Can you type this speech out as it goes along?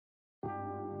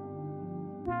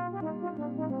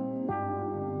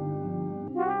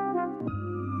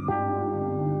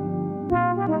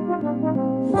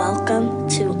Welcome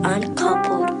to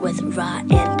Uncoupled with Ra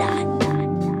and Dot.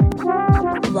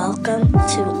 Welcome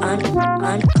to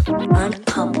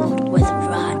Uncoupled with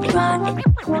Ra and Dot.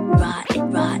 Ra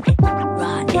and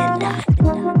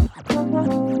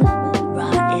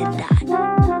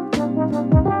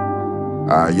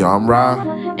Dot. Yo, I'm Ra.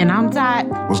 And I'm Dot.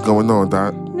 What's going on,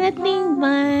 Dot? Nothing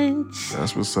much.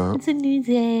 That's what's up. It's a new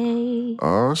day.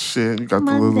 Oh, shit. You got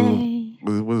Monday.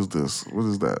 the little... What is this? What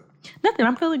is that? Nothing.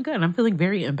 I'm feeling good. I'm feeling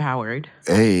very empowered.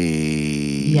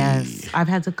 Hey. Yes. I've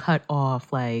had to cut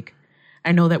off, I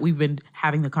know that we've been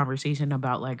having the conversation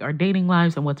about, our dating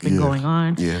lives and what's been going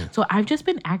on. Yeah. So I've just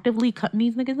been actively cutting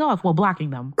these niggas off. Well,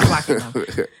 blocking them.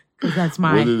 Because that's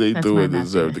my... What did they do and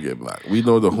deserve to get blocked? We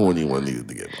know the horny one needed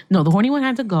to get blocked. No, the horny one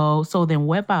had to go. So then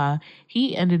Wepa,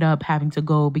 he ended up having to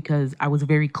go because I was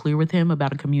very clear with him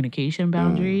about a communication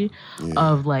boundary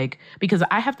of because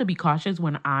I have to be cautious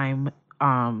when I'm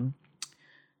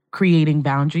creating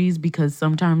boundaries, because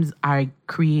sometimes I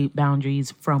create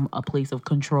boundaries from a place of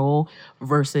control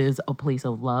versus a place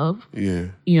of love. Yeah.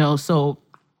 So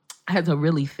I had to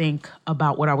really think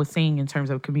about what I was saying in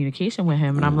terms of communication with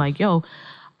him. And I'm like, yo,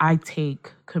 I take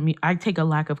a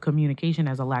lack of communication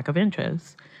as a lack of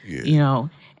interest. Yeah.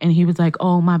 And he was like,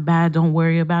 oh, my bad, don't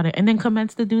worry about it. And then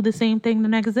commenced to do the same thing the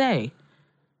next day.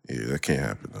 Yeah, that can't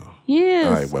happen, though. Yes.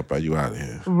 All right, Wepa, you out of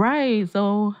here. Right.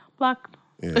 So, blocked.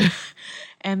 Yeah.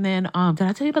 And then, did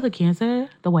I tell you about the cancer?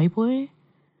 The white boy?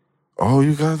 Oh,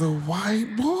 you got a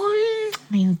white boy?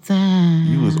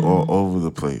 You was all over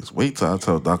the place. Wait till I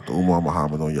tell Dr. Umar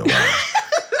Muhammad on your ass.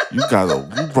 You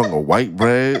brought a white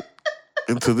bread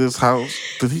into this house?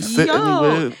 Did he sit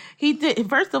anywhere? He did.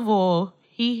 First of all,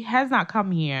 he has not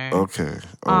come here. Okay.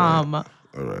 All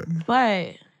right.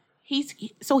 But he's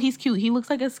cute. He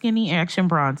looks like a skinny Action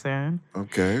Bronson.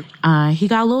 Okay. He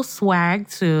got a little swag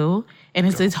too. And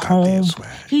it's his home. Swag.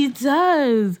 He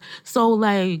does. So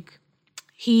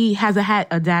he has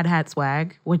a dad hat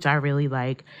swag, which I really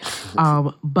like.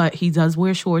 But he does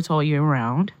wear shorts all year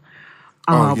round.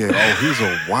 He's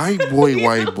a white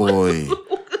boy.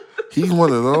 He's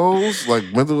one of those,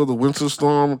 middle of the winter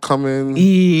storm coming.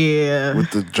 Yeah.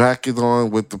 With the jacket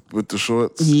on, with the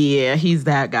shorts. Yeah, he's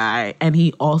that guy. And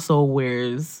he also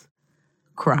wears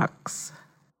Crocs.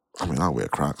 I mean, I wear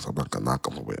Crocs. I'm not gonna knock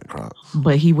him for wearing Crocs.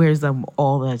 But he wears them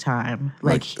all the time.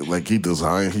 He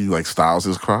styles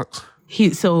his Crocs?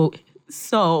 He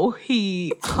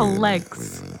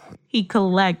collects he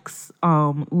collects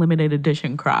limited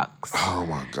edition Crocs. Oh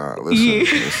my God.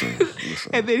 Listen.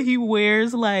 And then he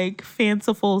wears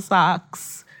fanciful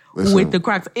socks with the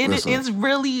Crocs. It's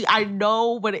really, I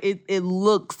know, but it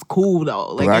looks cool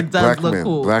though. It does look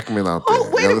cool. Black men out there. Oh,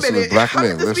 wait a minute. Black How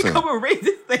men, did this become a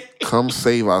racist thing? Come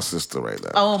save our sister right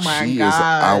now. Oh my She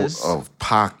gosh. is out of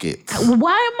pocket. Why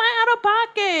am I out of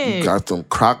pocket? You got them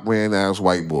Croc wearing ass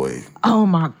white boy. Oh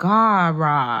my God,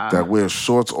 Rob. That wears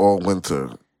shorts all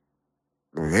winter.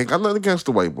 I ain't got nothing against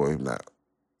the white boy. Nah.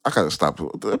 I gotta stop. Am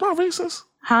I racist?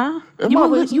 Huh? Am I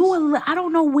racist? I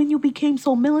don't know when you became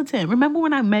so militant. Remember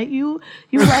when I met you?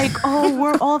 You were like, oh,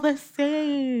 we're all the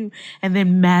same. And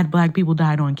then mad black people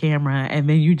died on camera, and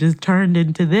then you just turned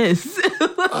into this.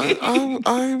 I'm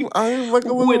like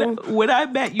a little... When I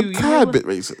met you... a bit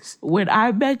racist. When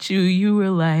I met you, you were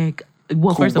like...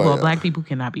 Well, first of all, black people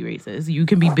cannot be racist. You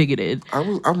can be bigoted.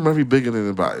 I'm very bigoted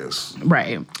and biased.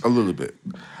 Right. A little bit.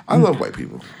 I love white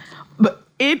people. But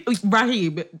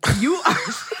Raheem, you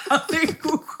are something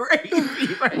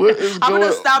crazy right now. I'm going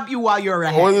to stop you while you're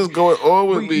ahead. What is going on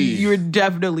with me? You're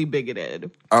definitely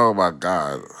bigoted. Oh, my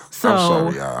God. I'm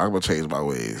sorry, y'all. I'm going to change my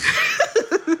ways.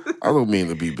 I don't mean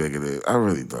to be bigoted. I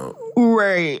really don't.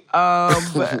 Right.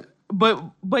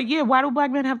 But yeah, why do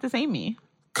black men have to say me?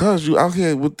 Because you out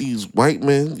here with these white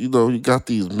men, you got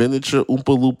these miniature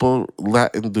Oompa Loompa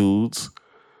Latin dudes.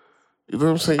 You know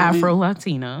what I'm saying?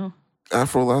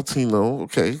 Afro-Latino,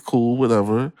 okay, cool,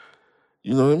 whatever.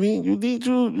 You know what I mean? You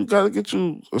got to get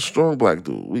you a strong black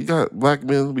dude. We got black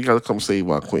men, we got to come save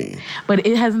our queen. But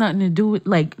it has nothing to do with,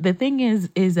 the thing is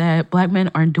that black men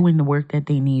aren't doing the work that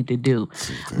they need to do.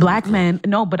 Black men,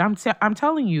 no, but I'm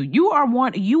telling you, you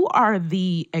are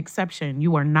the exception.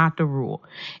 You are not the rule.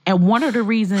 And one of the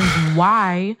reasons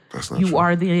why you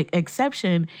are the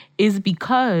exception is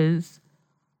because,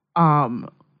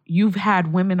 you've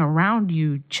had women around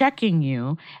you checking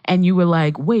you, and you were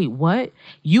like, wait, what?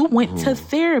 You went to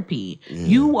therapy. Yeah.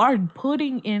 You are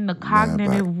putting in the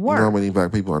cognitive work. You know how many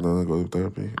black people I know that go to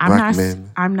therapy?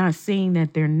 I'm not saying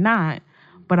that they're not,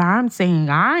 but I'm saying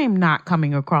I'm not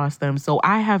coming across them. So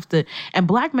I have to, and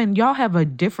black men, y'all have a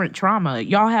different trauma.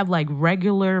 Y'all have like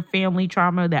regular family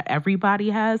trauma that everybody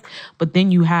has, but then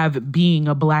you have being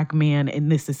a black man in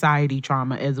this society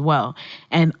trauma as well.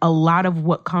 And a lot of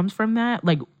what comes from that,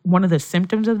 like one of the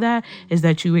symptoms of that is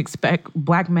that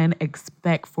black men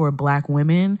expect for black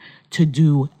women to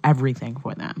do everything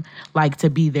for them. Like to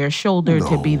be their shoulder,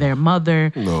 to be their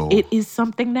mother. No. It is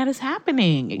something that is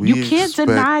happening. You can't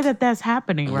deny that that's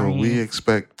happening, right? We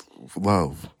expect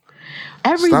love.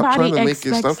 Everybody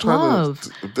expects love.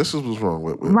 This is what's wrong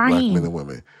with black men and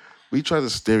women. We try to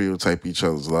stereotype each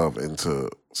other's love into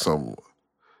some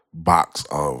box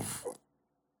of,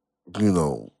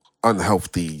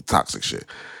 unhealthy, toxic shit.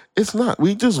 It's not.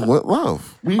 We just want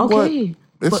love.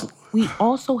 But we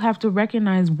also have to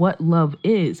recognize what love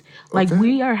is. Like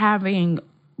we are having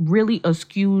really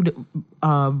skewed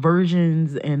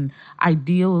versions and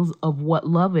ideals of what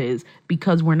love is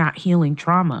because we're not healing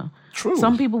trauma. True.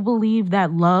 Some people believe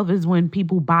that love is when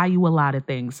people buy you a lot of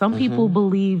things. Some people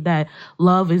believe that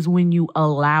love is when you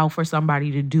allow for somebody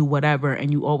to do whatever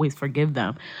and you always forgive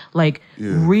them. Like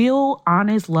real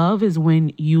honest love is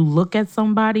when you look at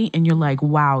somebody and you're like,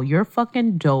 wow, you're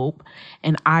fucking dope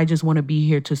and I just want to be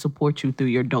here to support you through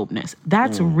your dopeness.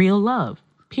 That's real love,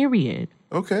 period.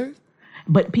 Okay.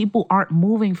 But people aren't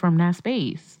moving from that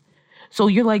space. So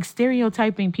you're like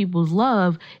stereotyping people's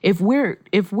love. If we're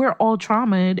all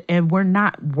traumatized and we're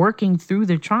not working through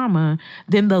the trauma,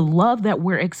 then the love that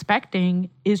we're expecting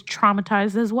is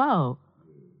traumatized as well.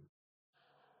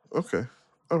 Okay.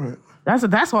 All right.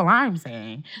 That's all I'm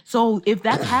saying. So if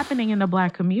that's happening in the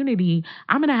black community,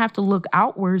 I'm gonna have to look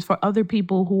outwards for other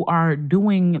people who are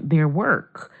doing their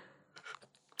work.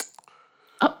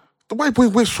 The white boy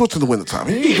wears shorts in the wintertime.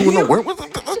 He ain't doing no work.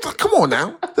 Come on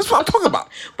now. That's what I'm talking about.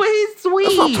 But he's sweet.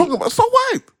 That's what I'm talking about. So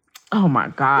what? Oh, my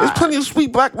God. There's plenty of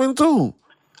sweet black men, too.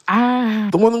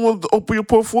 The one who wanted to open your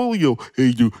portfolio.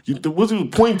 Hey, what's his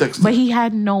Poindexter? But he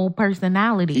had no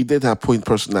personality. He did have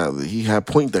personality. He had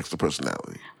Poindexter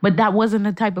personality. But that wasn't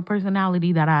the type of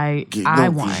personality that I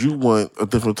want. You want a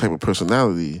different type of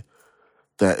personality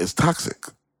that is toxic.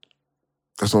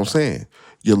 That's what I'm saying.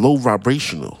 You're low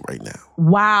vibrational right now.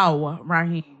 Wow,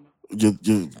 Raheem.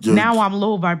 Now I'm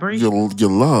low vibrational.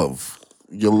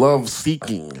 Your love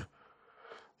seeking,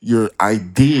 your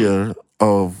idea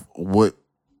of what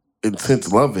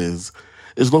intense love is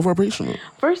low vibrational.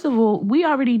 First of all, we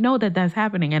already know that that's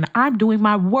happening, and I'm doing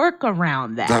my work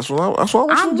around that. That's what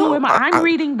I'm doing. I'm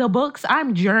reading the books.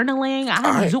 I'm journaling.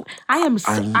 I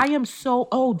am so.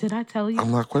 Oh, did I tell you?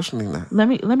 I'm not questioning that. Let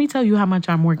me tell you how much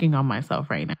I'm working on myself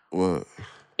right now. What?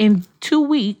 In 2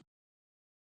 weeks,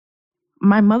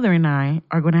 my mother and I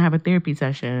are going to have a therapy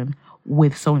session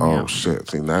with Sonia. Oh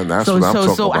shit! See, that's what I'm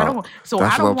talking about. I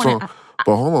don't want to.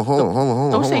 But hold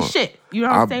on. Don't say shit. You know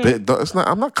what I'm saying?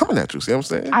 I'm not coming at you. See what I'm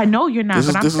saying? I know you're not,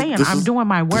 but I'm saying I'm doing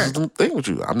my work. This is the thing with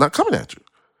you. I'm not coming at you.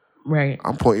 Right.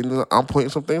 I'm pointing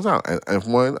some things out. And if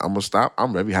I'm gonna stop,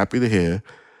 I'm very happy to hear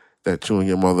that you and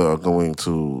your mother are going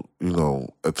to,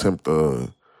 attempt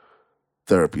a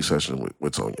therapy session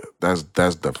with Sonia. That's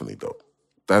definitely dope.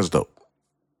 That's dope.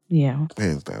 Yeah.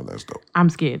 Hands down, that's dope. I'm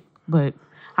scared, but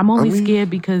I'm only scared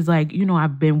because,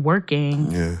 I've been working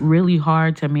really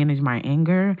hard to manage my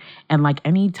anger. And,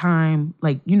 anytime,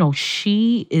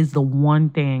 she is the one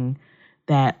thing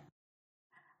that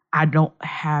I don't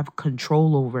have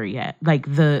control over yet. Like,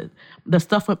 the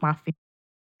stuff with my family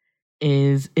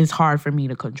is hard for me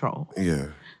to control. Yeah.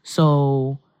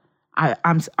 So,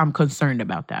 I'm concerned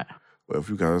about that. Well, if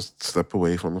you guys step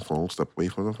away from the phone, step away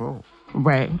from the phone.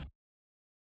 Right.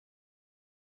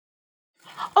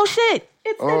 Oh, shit.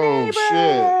 It's the neighbor.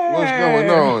 Shit. What's going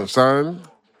on, son?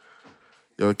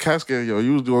 Yo, cat scared. Yo,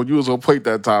 you was on point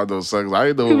that time, though, son. 'Cause I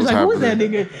didn't know what was happening. Who's that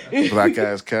nigga? Black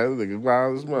ass cat. Nigga,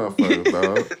 wild as motherfucker,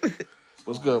 dog.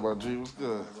 What's good, my G? What's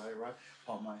good?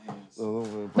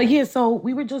 But yeah, so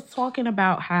we were just talking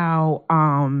about how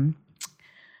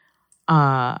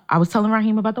I was telling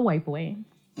Raheem about the white boy.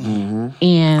 Mm-hmm.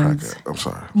 And I'm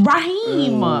sorry,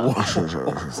 Raheem. Oh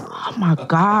my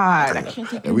God, I can't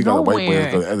take you nowhere. We got a white boy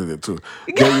that's gonna edit it too.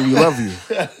 Daniel, we love you.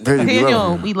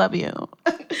 Daniel, we love you.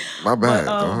 My bad,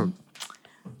 dog.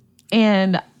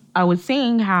 And I was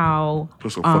saying how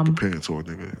put some fucking pants on,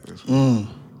 nigga.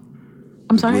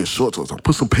 I'm sorry. Wear shorts on.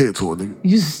 Put some pants on, nigga.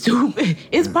 You stupid.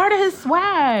 It's part of his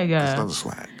swag. It's not a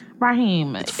swag.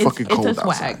 Raheem, it's fucking cold a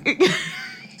swag. Outside.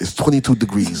 It's 22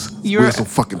 degrees. Wear some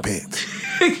fucking pants.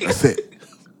 That's it.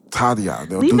 Tired of y'all.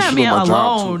 Leave that man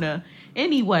alone.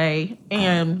 Anyway,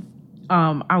 and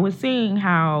I was saying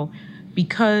how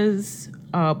because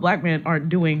black men aren't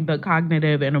doing the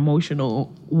cognitive and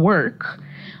emotional work,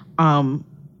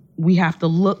 we have to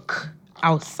look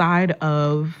outside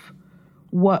of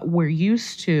what we're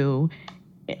used to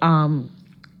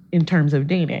in terms of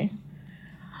dating.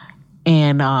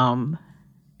 And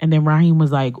then Raheem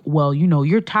was like, well,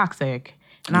 you're toxic.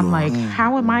 And I'm like,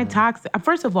 how am I toxic?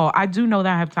 First of all, I do know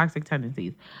that I have toxic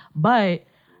tendencies, but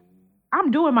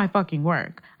I'm doing my fucking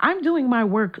work. I'm doing my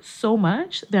work so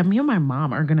much that me and my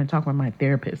mom are going to talk with my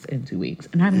therapist in 2 weeks.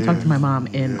 And I haven't talked to my mom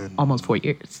in almost 4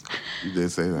 years. You did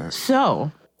say that.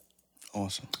 So.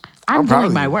 Awesome. I'm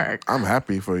doing my work. I'm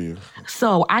happy for you.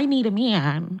 So I need a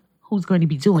man who's going to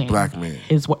be doing. A black man.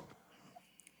 His work.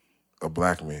 A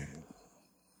black man.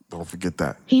 Don't forget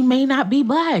that. He may not be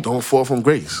black. Don't fall from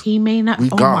grace. He may not. We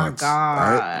oh gods, my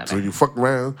God. Right? So you fuck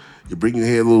around, you bring your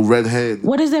hair a little redhead.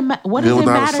 What does it matter? What does you're it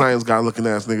not matter? a science guy looking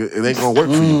ass nigga. It ain't gonna work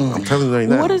for you. I'm telling you right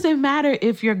now. What does it matter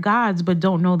if you're gods but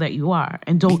don't know that you are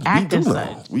and don't act as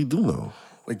such? We do know.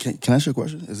 Wait, can I ask you a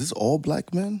question? Is this all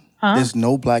black men? Huh? There's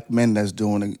no black men that's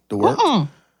doing the work?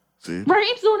 See?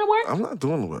 Raheem's doing the work? I'm not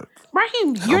doing the work.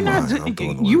 Raheem, you're not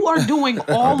doing You are doing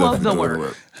all of the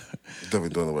work. Definitely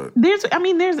doing the work.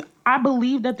 I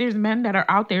believe that there's men that are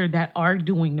out there that are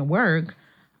doing the work.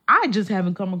 I just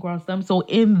haven't come across them. So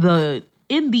in the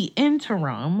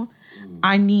interim,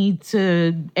 I need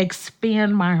to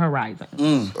expand my horizon.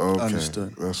 Okay.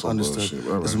 Understood. That's Understood.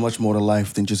 Right. There's much more to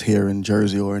life than just here in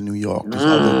Jersey or in New York. There's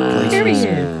other places.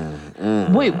 Period.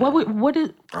 Wait, what is...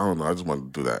 I don't know. I just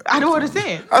wanted to do that. I don't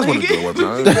understand. I just wanted to do it one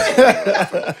time.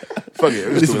 Fuck it.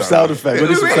 We need some sound effects. We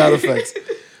need some sound effects.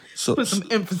 So, put some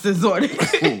emphasis on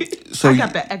it. So I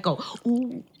got the echo.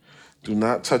 Ooh. Do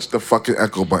not touch the fucking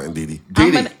echo button, Didi.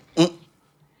 Didi.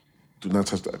 Do not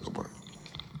touch the echo button.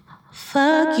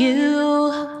 Fuck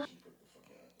you.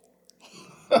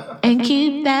 And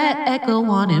keep that echo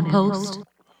on in post.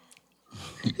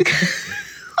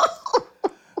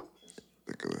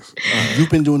 You've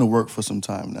been doing the work for some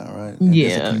time now, right? And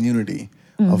there's a community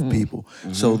of people.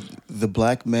 So the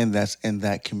black men that's in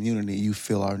that community, you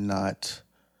feel are not...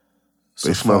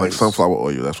 They smell like sunflower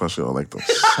oil. That's why she don't like them.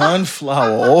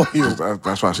 Sunflower oil?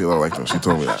 That's why she don't like them. She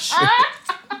told me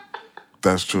that.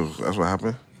 That's true. That's what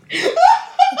happened.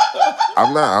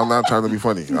 I'm not trying to be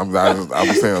funny. I'm saying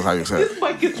that's how you said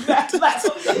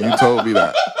it. You told me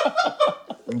that.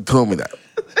 You told me that.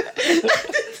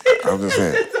 I'm just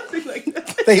saying.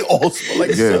 They all smell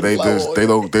like they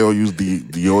don't use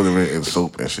deodorant and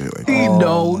soap and shit like that.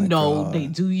 No, they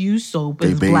do use soap.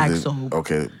 It's black soap.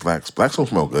 Okay, black soap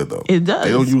smell good though. It does.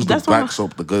 They don't use the black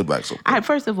soap, the good black soap.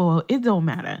 First of all, it don't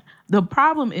matter. The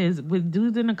problem is with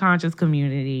dudes in the conscious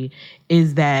community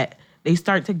is that they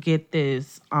start to get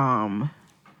this.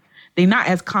 They're not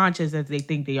as conscious as they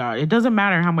think they are. It doesn't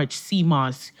matter how much sea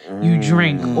moss you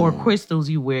drink or crystals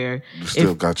you wear. You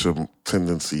still got your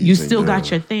tendencies. You still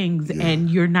got your things, and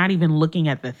you're not even looking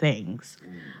at the things.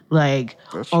 Like,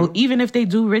 even if they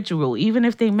do ritual, even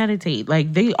if they meditate,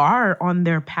 like they are on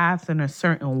their path in a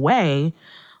certain way.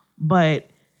 But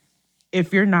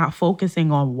if you're not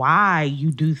focusing on why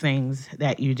you do things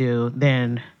that you do,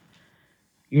 then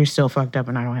you're still fucked up,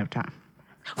 and I don't have time.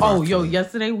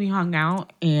 Yesterday we hung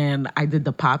out and I did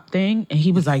the pop thing and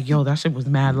he was like, yo, that shit was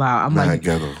mad loud. I'm like,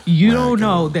 you don't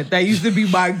know that used to be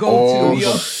my go-to. All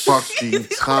the fucking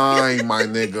time, my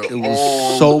nigga. It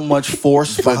was so much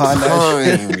force behind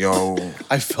that shit. Yo.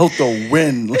 I felt the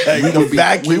wind.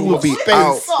 Like we would be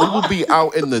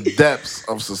out in the depths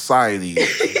of society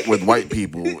with white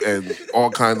people and all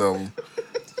kind of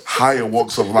higher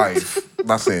walks of life.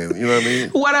 Not saying, you know what I mean?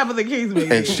 Whatever the case may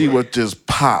be. And she would just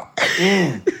pop.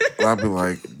 And I'd be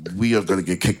like, we are going to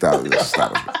get kicked out of this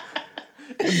establishment.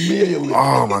 Immediately.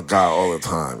 Oh my God, all the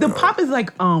time. The pop is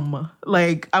like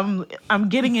I'm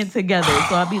getting it together.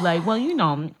 So I'd be like, well, you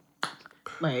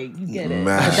get it.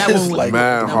 That one was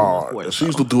mad hard. She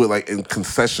used to do it like in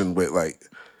concession with like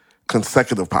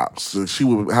consecutive pops. So she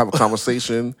would have a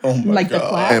conversation like the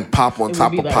clap, and pop on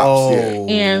top of pops.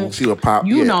 And she would pop.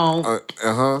 No,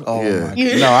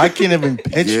 I can't even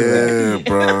picture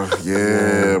that.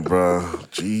 Yeah, bro.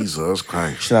 Jesus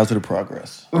Christ. Shout out to the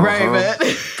progress. Right, man.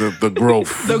 The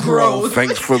growth. The growth.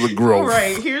 Thanks for the growth.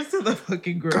 Right, here's to the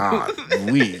fucking growth. God,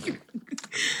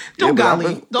 Don't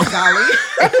golly.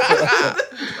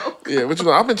 Yeah, but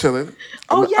I've been chilling.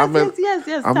 Oh,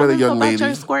 yes. I met a young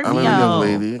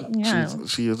lady. Yeah.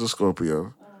 She is a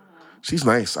Scorpio. She's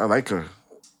nice. I like her.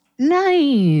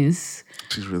 Nice.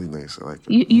 She's really nice. I like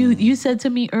her. You said to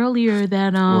me earlier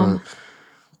that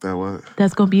what?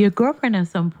 That's gonna be your girlfriend at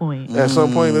some point. At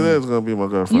some point, it is gonna be my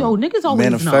girlfriend. Yo, niggas always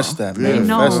manifest know. That. They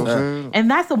manifest know, that.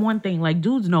 And that's the one thing. Like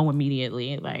dudes know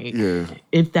immediately. Like,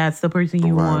 if that's the person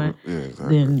you want,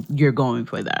 then you're going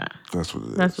for that. That's what it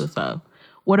is. That's what's up.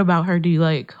 What about her do you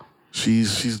like?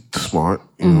 She's smart.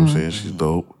 You know what I'm saying? She's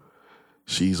dope.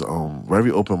 She's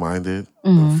very open-minded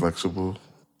and flexible,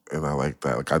 and I like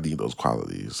that. Like I need those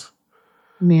qualities.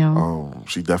 Yeah.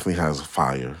 She definitely has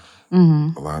fire.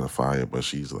 A lot of fire, but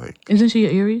she's like. Isn't she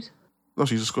an Aries? No,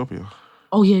 she's a Scorpio.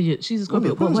 Oh yeah, she's a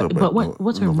Scorpio.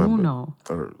 What's her moon though?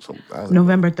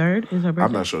 November 3rd is her birthday.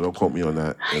 I'm not sure. Don't quote me on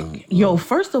that. Yo,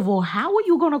 first of all, how are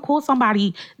you gonna call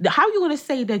somebody? How are you gonna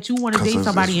say that you want to date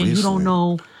somebody and you don't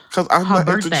know? Because I'm not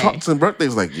into charts and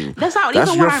birthdays like you. That's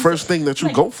your first thing that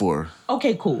you go for.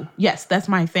 Okay, cool. Yes, that's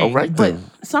my thing. All right, but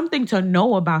something to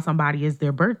know about somebody is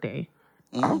their birthday.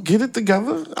 I'll get it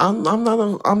together. I'm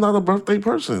not a birthday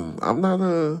person. I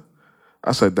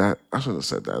said that. I shouldn't have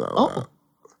said that out loud.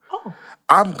 Oh.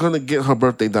 I'm gonna get her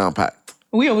birthday down packed.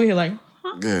 We over here like,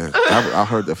 yeah. I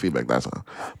heard that feedback that time,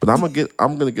 but I'm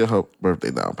gonna get her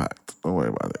birthday down packed. Don't worry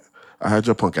about it. I had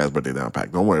your punk ass birthday down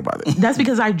packed. Don't worry about it. That's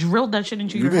because I drilled that shit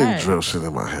into your head. You didn't drill shit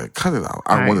in my head. Cut it out.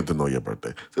 I wanted to know your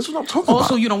birthday. This is what I'm talking about.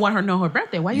 Also, you don't want her to know her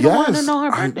birthday. Why you don't want her to know her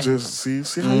birthday? I just see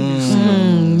how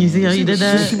you You see how you did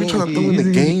that? You be trying to throw in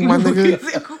the game, my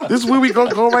nigga. This is where we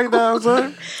gonna go right now,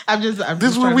 son.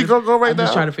 This is where we gonna go right now. I'm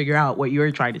just trying to figure out what you're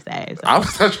trying to say. So. I'm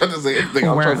not trying to say anything.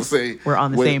 I'm trying to say we're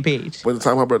on the same page. When the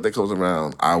time her birthday comes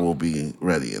around, I will be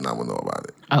ready and I will know about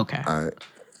it. Okay. All right.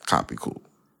 Copy.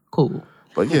 Cool.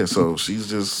 But yeah, so she's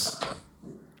just,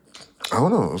 I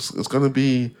don't know. It's gonna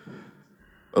be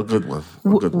a good one.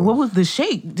 What was the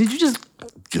shake? Did you just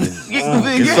get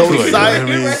so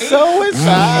excited? So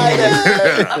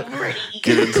excited.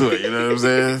 Get into it. You know what I'm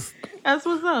saying? That's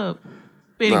what's up.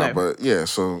 Anyway. But yeah,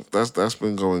 so that's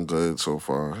been going good so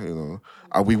far. You know,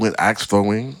 we went axe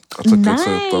throwing. I took her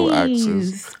to throw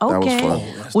axes. Okay. That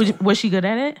was fun. Was she good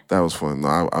at it? That was fun.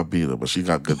 No, I beat her, but she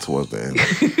got good towards the end.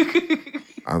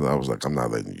 I was like, I'm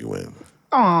not letting you in.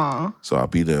 Aww. So I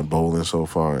beat her in bowling so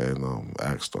far and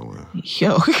axe throwing.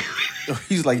 Yo.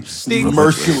 He's like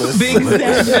merciless. Big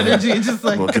sad energy. Just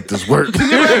like. I'm going to get this work. I'm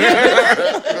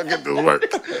going to get this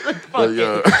work. But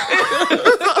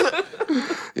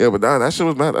yeah, but nah, that shit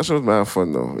was mad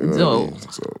fun though. You know what I mean?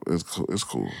 So it's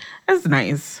cool. That's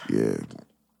nice. Yeah.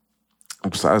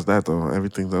 Besides that though,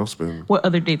 everything else been. What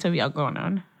other dates have y'all going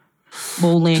on?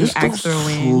 Bowling, axe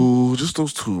throwing. Just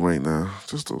those two right now.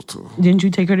 Just those two. Didn't you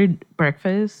take her to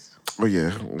breakfast? Oh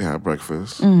yeah, we had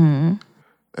breakfast. And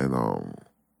what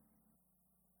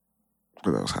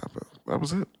else happened? That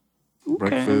was it. Okay.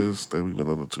 Breakfast. Then we went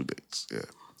on the 2 dates. Yeah.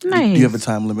 Nice. Do you have a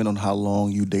time limit on how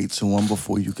long you date someone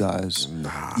before you guys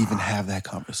even have that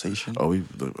conversation? Oh,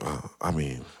 I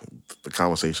mean, the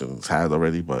conversation's had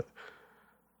already, but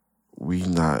we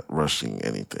not rushing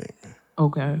anything.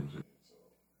 Okay.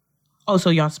 Oh,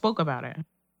 so y'all spoke about it?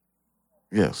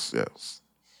 Yes.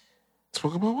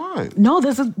 Spoke about what? No,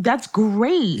 that's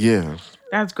great. Yeah.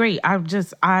 That's great. I'm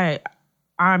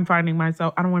finding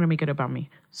myself, I don't want to make it about me.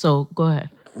 So go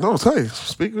ahead. No, say.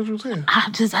 Speak what you're saying.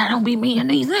 I don't be me and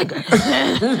these niggas.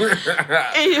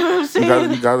 You know what I'm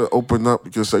saying? You gotta open up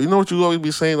because you know what you always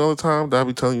be saying all the time that I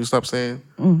be telling you to stop saying?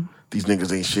 These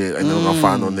niggas ain't shit. I never gonna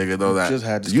find no nigga though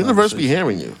that. The universe be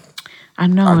hearing you. I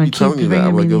know. I be telling you that.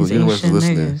 I'm like, yo, the universe is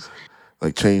listening. Niggas.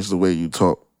 Like, change the way you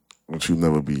talk, but you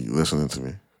never be listening to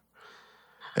me.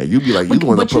 And you be like, you the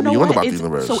one that put me on about the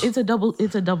universe. So it's a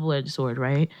double-edged sword,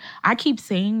 right? I keep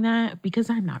saying that because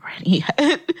I'm not ready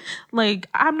yet. Like,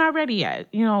 I'm not ready yet,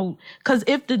 you know? Because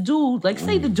if the dude, like,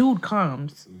 say the dude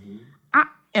comes,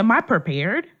 am I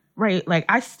prepared? Right? Like,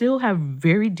 I still have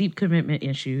very deep commitment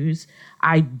issues.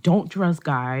 I don't trust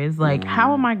guys. Like,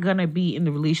 how am I going to be in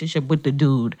the relationship with the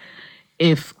dude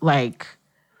if, like...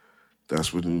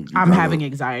 That's when I'm having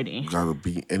anxiety. You gotta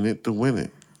be in it to win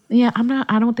it. Yeah, I'm not.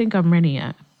 I don't think I'm ready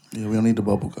yet. Yeah, we don't need the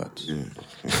bubble guts. Yeah.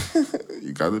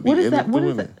 You gotta be in it to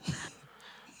win it.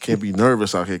 Can't be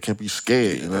nervous out here. Can't be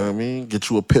scared. You know what I mean? Get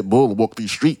you a pit bull and walk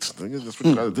these streets. That's what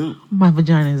you gotta do. My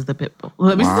vagina is the pit bull.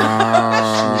 Let me Jesus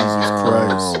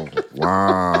Christ.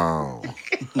 Wow.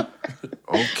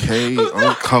 Okay,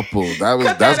 uncoupled.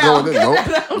 That's going in.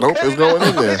 Nope, it's going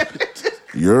in there.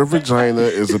 Your vagina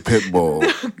is a pit bull.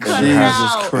 Jesus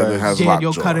Christ. And it has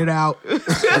Daniel, cut it out.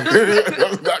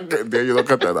 Daniel, don't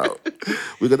cut that out.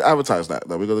 We're gonna advertise that.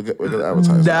 No, we're gonna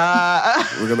advertise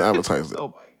that. We're gonna advertise it.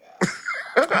 Oh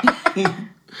my god.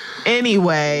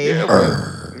 Anyway.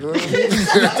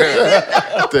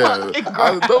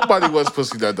 Nobody wants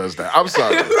pussy that does that. I'm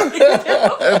sorry.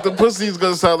 If the pussy is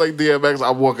gonna sound like DMX,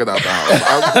 I'm walking out the house.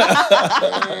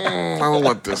 I don't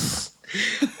want this.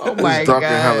 Oh my It's dark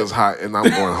God. and hell is hot, and I'm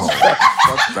going home.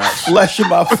 Fuck that shit. Flesh in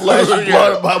my flesh,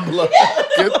 blood in my blood.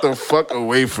 Get the fuck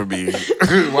away from me.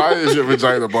 Why is your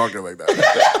vagina barking like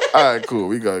that? All right, cool.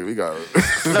 We got it.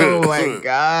 Oh my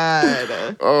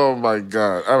God. Oh my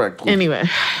God. All right, cool. Anyway,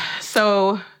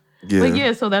 so Yeah. but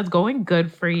yeah, so that's going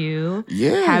good for you.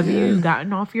 Yeah. Have you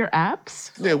gotten off your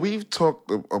apps? Yeah, we've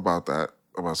talked about that,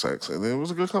 about sex, and it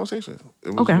was a good conversation.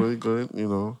 It was really good, you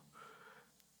know.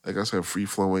 Like I said,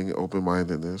 free-flowing,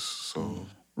 open-mindedness. So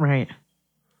Right.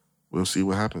 we'll see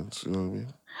what happens. You know what I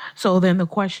mean? So then the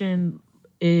question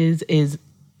is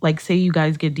like, say you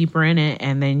guys get deeper in it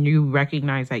and then you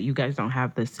recognize that you guys don't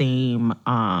have the same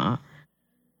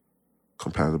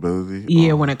compatibility.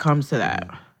 Yeah, when it comes to that.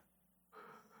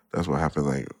 That's what happened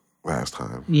like last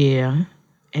time. Yeah.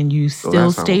 And you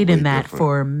still stayed in that different.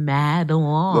 for mad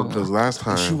long. Look, because last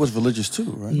time She was religious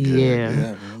too, right?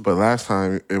 Yeah. But last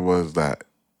time it was that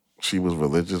she was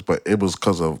religious, but it was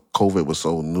because of COVID was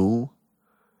so new.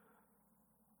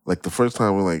 Like the first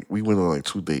time we went on like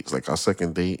 2 dates. Like our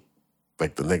second date,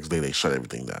 like the next day they shut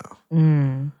everything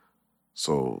down.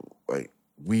 So like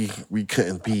we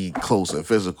couldn't be close and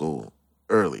physical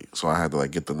early. So I had to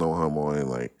like get to know her more and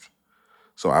like,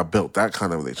 so I built that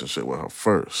kind of relationship with her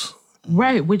first.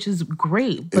 Right, which is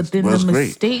great. But then the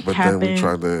mistake happened. Then we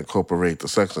tried to incorporate the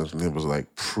sex and it was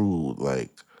like prude,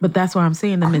 like. But that's what I'm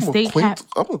saying. The mistake happened.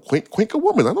 I'm a Quaker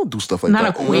woman. I don't do stuff like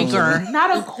Not that. A Quaker.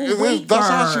 Not a Quaker. That's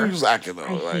how she was acting though.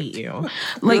 I hate you. You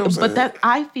Like, but that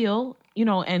I feel,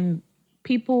 and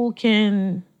people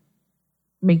can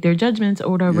make their judgments or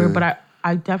whatever, but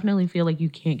I definitely feel like you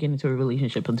can't get into a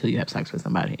relationship until you have sex with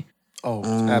somebody. Oh,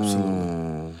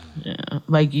 absolutely. Yeah.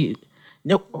 Like you.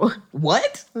 No.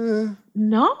 What?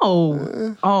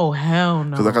 No. Oh, hell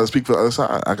no. Because I gotta speak for the other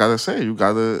side. I gotta say, you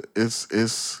gotta.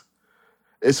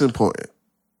 It's important.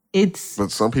 But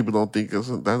some people don't think it's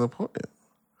that important.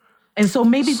 And so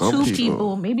maybe two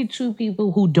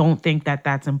people who don't think that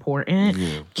that's important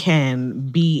can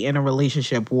be in a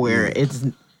relationship where it's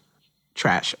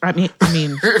trash. I mean,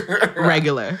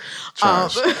 regular.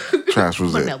 Trash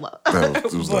was it. Vanilla.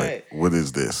 It was like, what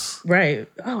is this? Right.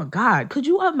 Oh God. Could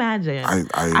you imagine? I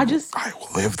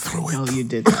lived through it. No, you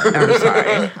didn't.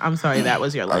 I'm sorry. That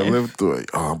was your life. I lived through it.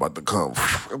 Oh, I'm about to come.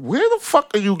 Where the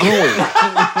fuck are you going?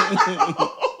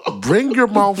 Bring your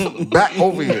mouth back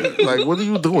over here. Like, what are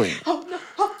you doing? Like,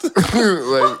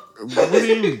 what are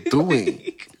you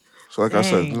doing? So, like I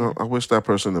said, I wish that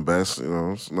person the best.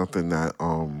 It's nothing that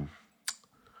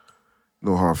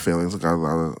no hard feelings. I got a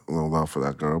lot of love for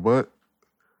that girl, but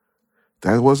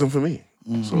that wasn't for me.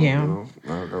 So, I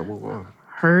gotta move on.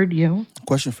 Heard you.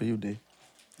 Question for you, D.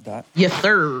 Dot. Yes,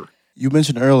 sir. You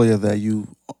mentioned earlier that you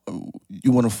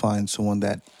want to find someone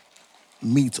that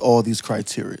meets all these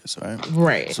criteria, right?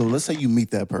 Right. So let's say you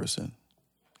meet that person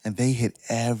and they hit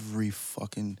every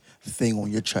fucking thing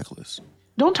on your checklist.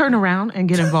 Don't turn around and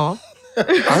get involved.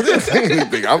 I didn't say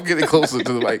anything. I'm getting closer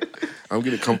to the mic. I'm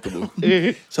getting comfortable.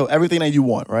 So everything that you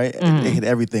want, right? They hit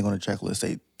everything on the checklist.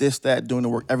 They this, that, doing the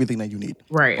work, everything that you need.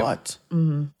 Right. But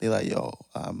they like, yo,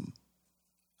 I'm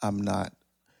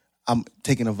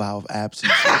taking a vow of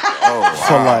absence.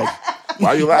 So like,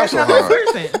 why you laugh so That's not my hard?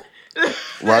 person.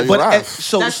 Why you laugh?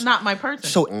 So That's not my person.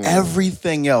 So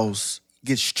everything else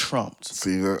gets trumped.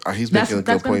 See, he's making a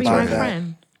good point.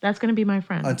 That's gonna be my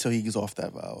friend until he gets off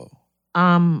that vow.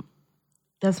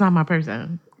 That's not my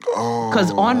person.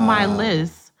 Because on my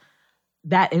list,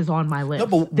 that is on my list.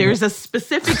 No, but there's a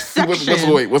specific section.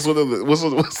 What's on the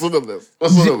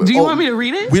list? Do you want me to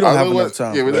read it? We don't have enough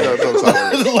time. Yeah, we don't have enough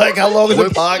time. Like, how long is the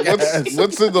podcast?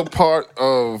 What's in the part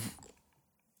of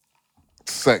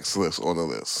sex list on the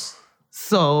list?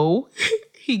 So,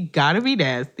 he gotta be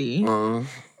nasty.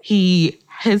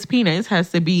 His penis has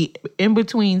to be in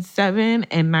between 7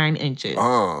 and 9 inches.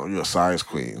 Oh, you're a size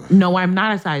queen. No, I'm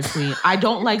not a size queen. I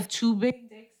don't like too big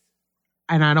dicks,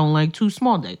 and I don't like too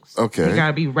small dicks. Okay. They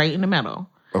gotta be right in the middle.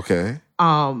 Okay.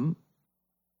 And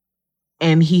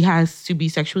he has to be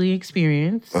sexually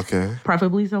experienced. Okay.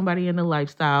 Preferably somebody in the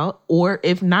lifestyle, or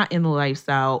if not in the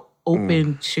lifestyle,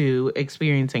 open to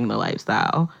experiencing the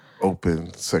lifestyle.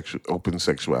 Open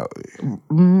sexuality.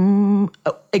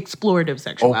 Explorative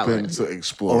sexuality. Open to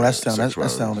explore. Oh, that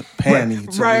sounded panny to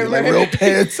me. Like real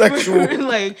pansexual.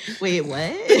 Like, wait,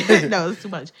 what? No, it's too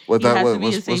much. What's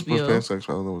pansexual? pansexual?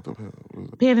 I don't know what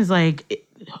the pan is like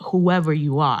whoever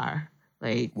you are.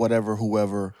 Like whatever,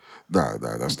 whoever. Nah,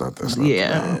 that's not that's not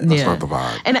the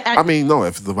vibe. And I mean, no,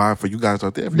 if the vibe for you guys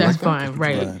out there, if that's you like fine,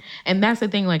 right? And that's the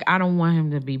thing. Like, I don't want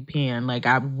him to be pan. Like,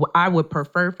 I would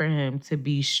prefer for him to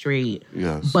be straight,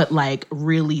 yes, but like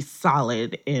really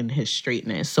solid in his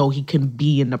straightness, so he can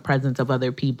be in the presence of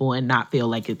other people and not feel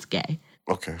like it's gay.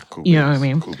 Okay, cool. You know what I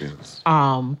mean? Cool beans.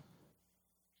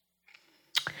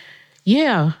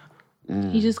 Yeah.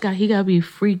 He gotta be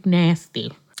freak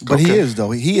nasty. But he is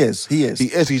though. He is.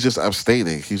 He's just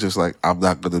abstaining. He's just like, I'm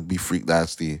not gonna be freak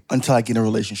nasty until I get in a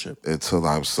relationship. Until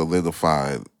I'm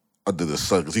solidified under the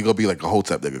sun. Because he's gonna be like a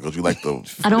hotep nigga. Because you like the.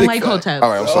 I don't like hoteps. All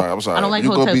right, I'm sorry. I don't like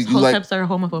hoteps. Hoteps are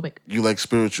homophobic. You like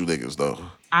spiritual niggas though.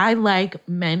 I like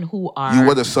men who are. You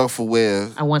want a self-aware.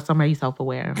 I want somebody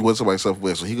self-aware. You want somebody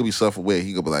self-aware. So he gonna be self-aware.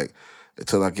 He gonna be like,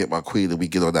 until I get my queen and we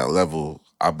get on that level,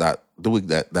 I'm not doing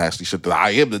that nasty shit that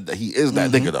I am. He is that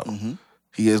nigga though. Mm-hmm.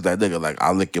 He is that nigga. Like,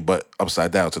 I'll lick your butt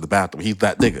upside down to the bathroom. He's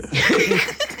that nigga.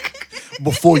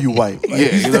 Before you wipe. Like,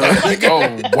 yeah, you know. Like,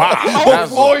 oh,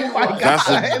 wow. That's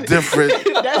a different.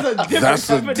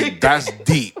 That's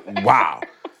deep. Wow.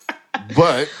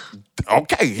 But,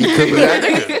 okay, he could be that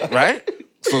nigga, right?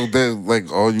 So then,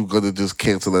 like, are you going to just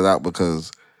cancel it out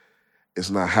because it's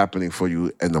not happening for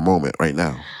you in the moment right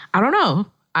now? I don't know.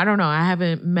 I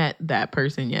haven't met that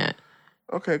person yet.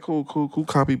 Okay, cool.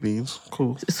 Copy beans.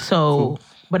 Cool. So,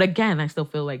 but again, I still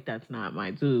feel like that's not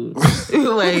my dude.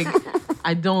 Like,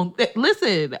 I don't...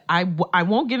 Listen, I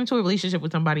won't get into a relationship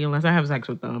with somebody unless I have sex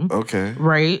with them. Okay.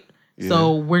 Right? Yeah.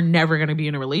 So, we're never going to be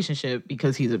in a relationship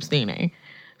because he's abstaining.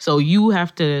 So, you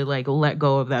have to, like, let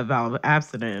go of that vow of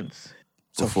abstinence.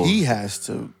 So, he has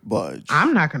to budge.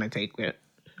 I'm not going to take it.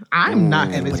 I'm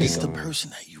not going to take it. But it's the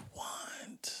person that you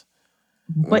want.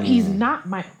 But he's not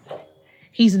my...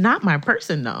 He's not my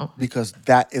person, though. Because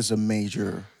that is a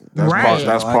major...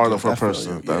 That's part of her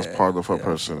person. That's part of her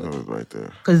person right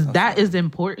there. Because that is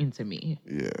important to me.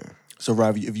 Yeah. So,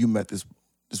 Ravi, if you met this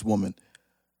woman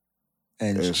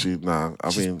and she's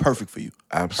perfect for you.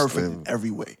 Perfect in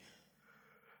every way.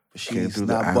 But she's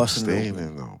not busting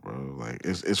open. Though, bro. Like,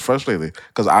 it's frustrating.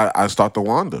 Because I start to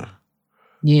wander.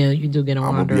 Yeah, you do get a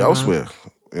wander. I'm going to be elsewhere.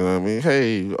 You know what I mean?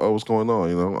 Hey, what's going on?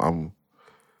 You know,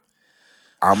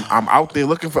 I'm out there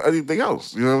looking for anything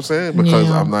else. You know what I'm saying? Because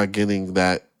I'm not getting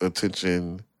that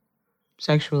attention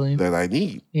sexually that I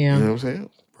need. Yeah. You know what I'm saying?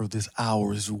 Bro, there's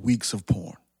hours, weeks of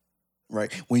porn.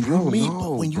 Right? When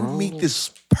you meet this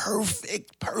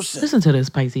perfect person. Listen to this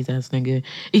Pisces ass nigga.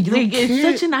 It's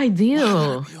such an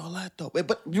ideal.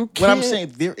 But what I'm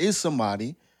saying, there is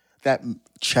somebody that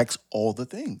checks all the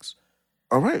things.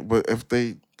 All right, but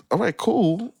all right,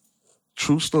 cool.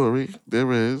 True story,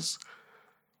 there is.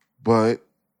 But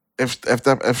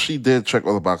if she did check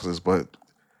all the boxes, but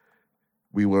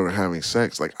we weren't having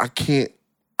sex, like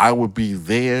I would be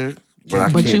there,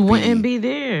 but you wouldn't be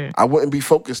there. I wouldn't be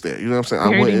focused there. You know what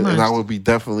I'm saying? And I would be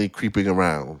definitely creeping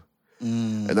around,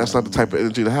 and that's not the type of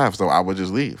energy to have. So I would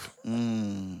just leave.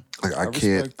 Like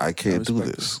I can't do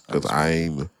this because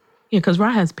I'm. Yeah, because Ra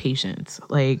has patience.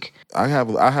 Like I have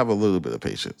a little bit of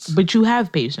patience. But you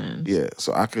have patience. Yeah,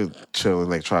 so I could chill and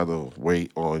like try to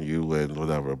wait on you and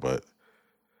whatever, but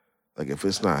like if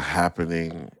it's not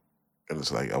happening and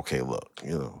it's like, okay, look,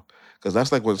 you know, because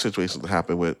that's like when situations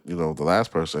happened with, you know, the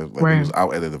last person, like he was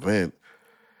out at an event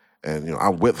and, you know,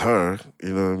 I'm with her,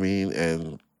 you know what I mean?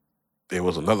 And there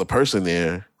was another person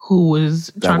there who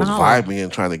was vibing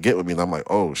and trying to get with me, and I'm like,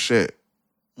 oh shit.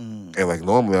 And like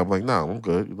normally I'm like, nah, I'm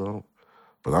good, you know.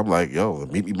 But I'm like, yo,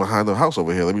 meet me behind the house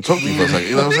over here. Let me talk to you for a second.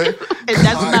 You know what I'm saying?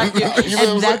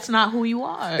 And that's not who you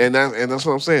are. And that's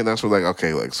what I'm saying. That's what like,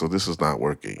 okay, like so this is not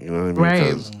working. You know what I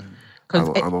mean? Because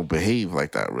I don't behave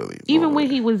like that really. Even when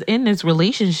he was in this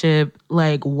relationship,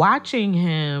 like watching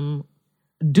him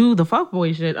do the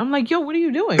fuckboy shit, I'm like, yo, what are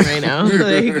you doing right now?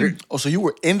 Like, so you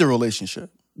were in the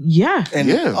relationship? Yeah.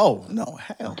 Oh no,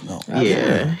 hell no.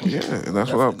 Yeah. And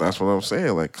that's what I'm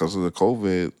saying. Like, because of the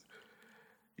COVID,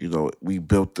 you know, we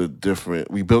built it a different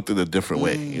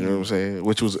way. You know what I'm saying?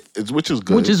 Which is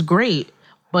good. Which is great.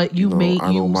 But you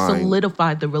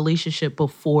solidified the relationship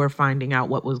before finding out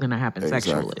what was going to happen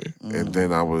sexually. And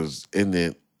then I was in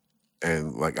it,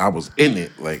 and like I was in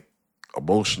it, like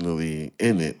emotionally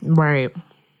in it. Right.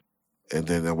 And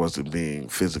then I wasn't being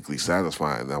physically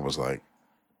satisfied. And I was like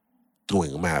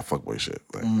doing mad fuckboy shit.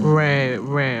 Like,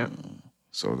 right.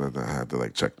 So then I had to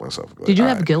like check myself. Like, did you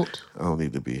have guilt? I don't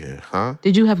need to be here. Huh?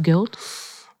 Did you have guilt?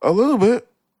 A little bit.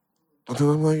 But then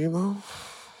I'm like, you know,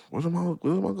 what am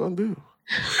I gonna do?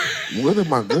 What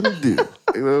am I gonna do?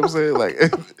 You know what I'm saying? Like,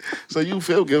 so you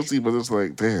feel guilty, but it's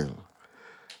like, damn,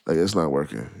 like it's not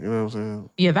working. You know what I'm saying?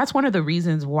 Yeah, that's one of the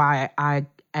reasons why I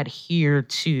adhere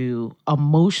to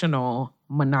emotional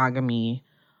monogamy,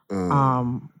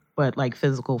 but like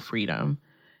physical freedom.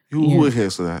 Who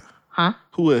adheres to that? Huh?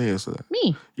 Who adheres to that?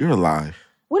 Me. You're a lie.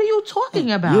 What are you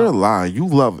talking about? You're a lie. You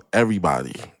love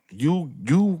everybody.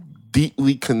 You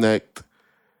deeply connect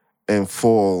and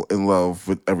fall in love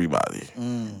with everybody.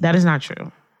 That is not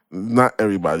true. Not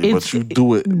everybody, but you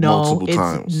do it multiple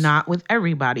times. It's not with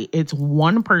everybody. It's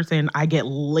one person. I get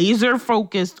laser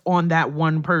focused on that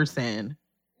one person.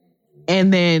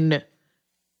 And then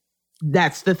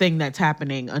that's the thing that's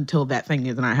happening until that thing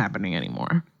is not happening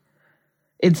anymore.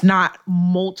 It's not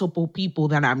multiple people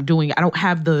that I'm doing. I don't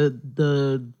have the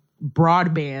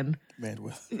broadband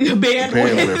bandwidth.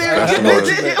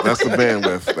 Bandwidth. That's the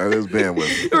bandwidth. That is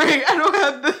bandwidth. Right.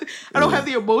 I don't have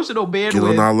the emotional bandwidth. Get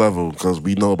on our level because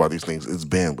we know about these things. It's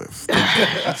bandwidth.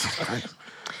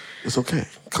 It's okay.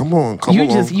 Come on.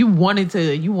 You wanted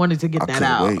to get that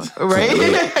out. Wait. Right?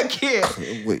 I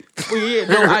can't wait. Yeah,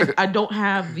 no, I don't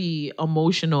have the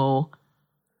emotional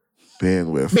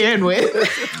bandwidth. Yes.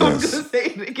 I'm gonna say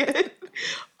it again.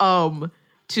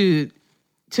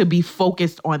 To be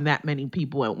focused on that many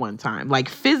people at one time. Like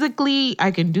physically,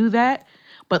 I can do that,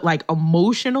 but like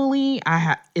emotionally,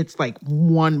 it's like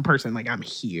one person. Like I'm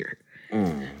here.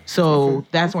 So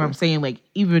that's why I'm saying, like,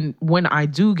 even when I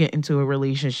do get into a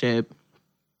relationship,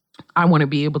 I want to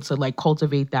be able to like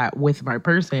cultivate that with my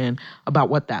person about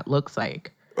what that looks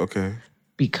like. Okay.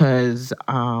 Because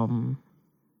that's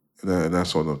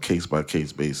on a case by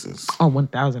case basis. Oh,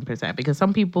 1,000%. Because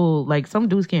some people, like some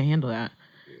dudes, can't handle that.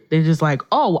 They're just like,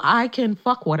 oh, I can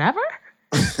fuck whatever,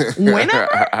 whenever.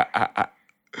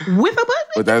 With a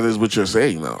button? But that is what you're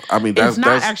saying, though. I mean, that's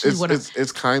actually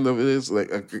it's kind of, it is like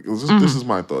this is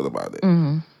my thought about it.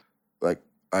 Like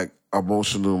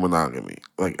emotional monogamy.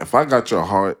 Like if I got your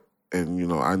heart and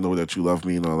I know that you love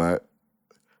me and all that,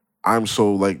 I'm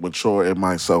so like mature in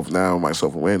myself now, my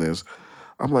self awareness.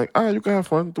 I'm like, you can have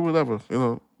fun, do whatever,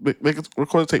 make it,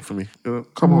 record a tape for me,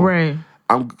 come on. Right.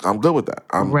 I'm good with that.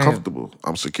 I'm comfortable.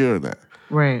 I'm secure in that.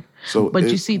 Right. So, but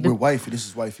you see, we're wifey. This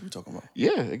is wifey we're talking about.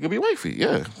 Yeah, it could be wifey.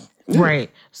 Yeah.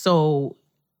 Right. So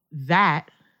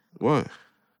that what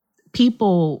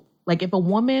people like, if a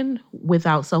woman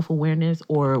without self-awareness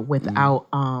or without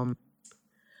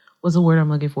what's the word I'm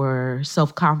looking for?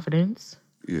 Self-confidence.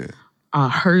 Yeah.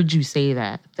 Heard you say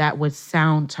that would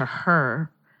sound to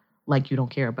her like you don't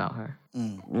care about her.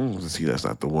 See, that's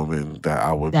not the woman that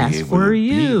I would that's be able for to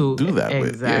you. Do that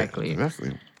exactly. with. Yeah,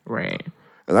 exactly. Right.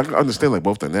 And I can understand like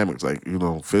both dynamics. Like,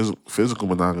 physical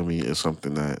monogamy is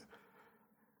something that,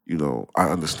 I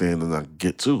understand and I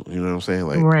get to. You know what I'm saying?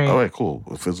 Like, all right, cool.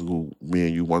 Physical, me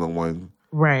and you one-on-one.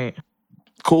 Right.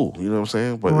 Cool. You know what I'm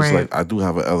saying? But it's like, I do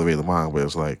have an elevated mind where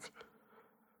it's like,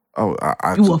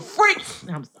 you a freak.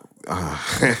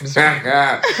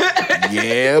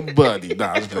 Yeah, buddy.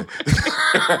 Nah, it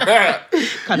out.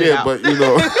 But they're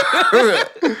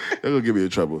gonna get me in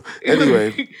trouble.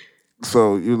 Anyway,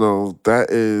 so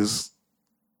that is,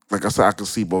 like I said, I can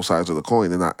see both sides of the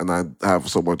coin, and I have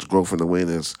so much growth and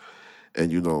awareness,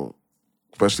 and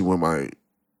especially when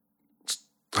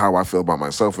how I feel about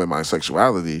myself and my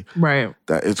sexuality, right?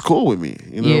 That it's cool with me.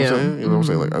 You know what I'm saying? You know what I'm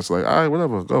saying? Like, it's like, all right,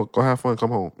 whatever, go have fun,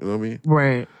 come home. You know what I mean?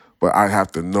 Right. But I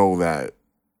have to know that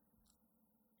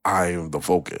I am the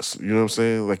focus. You know what I'm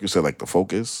saying? Like you said, like the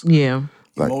focus. Yeah.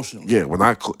 Like, emotionally. Yeah,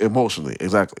 emotionally,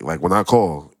 exactly. Like when I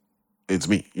call, it's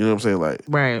me. You know what I'm saying? Like,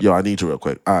 right. Yo, I need you real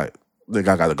quick. All right, nigga,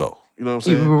 I gotta go. You know what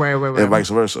I'm saying? Right. And vice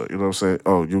versa. You know what I'm saying?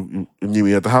 Oh, you need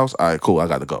me at the house? All right, cool, I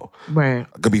gotta go. Right.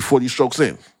 I could be 40 strokes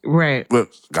in. Right.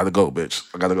 Look, gotta go, bitch.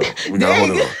 I gotta go. We gotta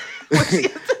hold it on.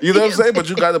 You know what I'm saying? But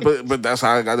you gotta, but that's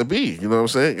how I gotta be. You know what I'm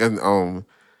saying? And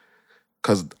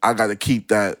because I gotta keep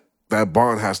that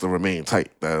bond has to remain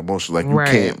tight. That emotion, like you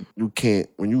can't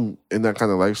when you in that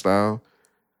kind of lifestyle,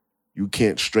 you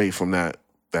can't stray from that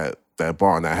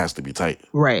bond. That has to be tight.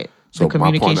 Right. So the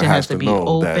communication has to be know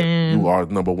open. That you are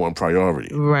number one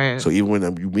priority. Right. So even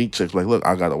when you meet chicks, like, look,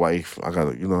 I got a wife. I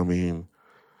got you know what I mean?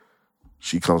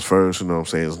 She comes first, you know what I'm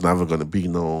saying? It's never going to be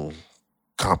no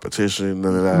competition,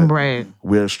 none of that. Right.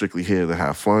 We're strictly here to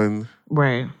have fun.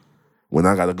 Right. When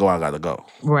I got to go, I got to go.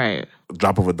 Right.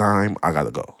 Drop of a dime, I got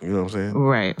to go. You know what I'm saying?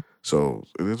 Right. So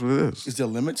it is what it is. Is there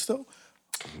limits, though?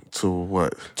 To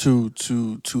what? To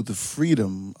the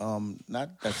freedom,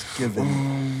 not that's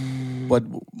given. But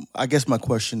I guess my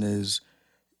question is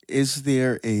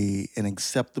there an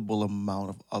acceptable amount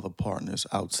of other partners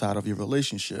outside of your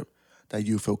relationship that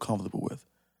you feel comfortable with?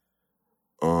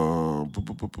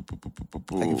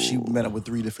 Like if she met up with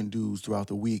 3 different dudes throughout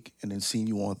the week and then seen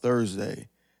you on Thursday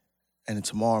and then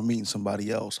tomorrow meeting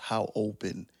somebody else, how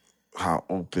open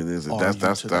is it? That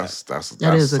That's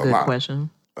is a good lot. question.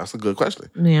 That's a good question.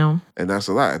 Yeah. And that's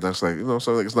a lot. That's like,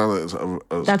 so like it's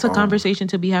not That's a conversation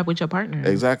to be had with your partner.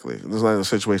 Exactly. It's not a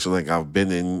situation like I've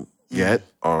been in yet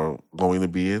or going to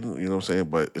be in, you know what I'm saying?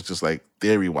 But it's just like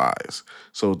theory-wise.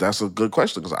 So that's a good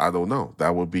question because I don't know.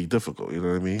 That would be difficult, you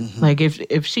know what I mean? Mm-hmm. Like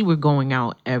if she were going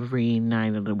out every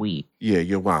night of the week. Yeah,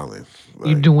 you're wilding.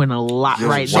 Like, you're doing a lot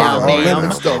right now, ma'am.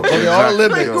 All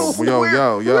limits. Yo. Where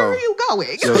are you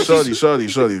going? Yo,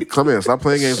 shorty, come here. Stop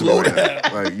playing games with me.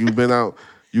 Like, you've been out.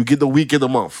 You get the weekend a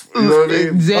month. You know what I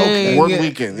mean? Dang. One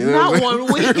weekend. You know Not what I mean?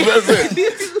 1 weekend. That's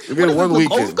it. You get one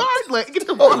weekend. Coast Guard? Like, get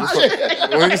the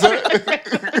What you say?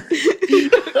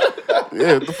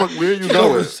 Yeah, the fuck, where you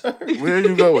going? Where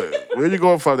you going? Where you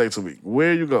going 5 days a week?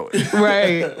 Where you going?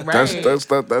 Right.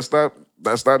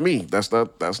 That's not me. That's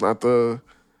not the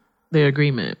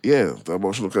agreement. Yeah, the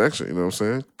emotional connection. You know what I'm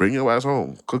saying? Bring your ass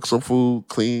home. Cook some food,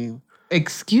 clean.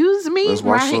 Excuse me? Let's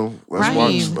watch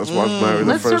Married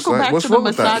at First Sight. Let's circle back to the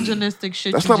misogynistic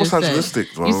shit That's you not just misogynistic,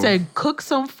 said. bro. You said cook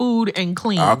some food and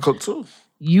clean. I'll cook too.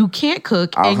 You can't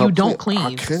cook and you don't clean.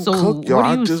 I can so cook, yo. what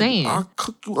are you saying? I'll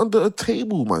cook you under a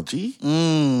table, my G.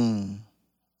 Who?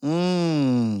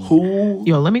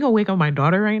 Yo, let me go wake up my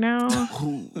daughter right now.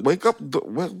 Wake up?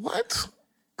 What?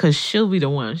 Because she'll be the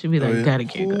one. She'll be like, gotta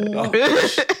get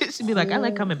good. She'll be like, I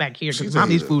like coming back here because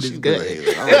mommy's food is good.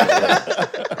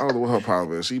 I don't know what her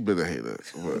problem is. She been a hater.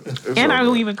 And I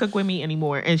don't even cook with me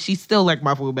anymore. And she still like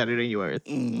my food better than yours.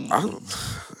 It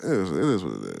is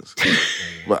what it is.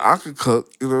 But I can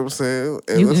cook, you know what I'm saying?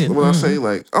 And that's when I say,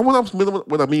 like,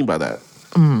 what I mean by that.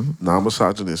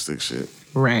 Non-misogynistic shit.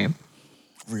 Right.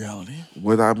 Reality.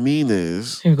 What I mean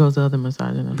is... Here goes the other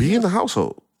misogynist. Be in the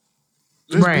household.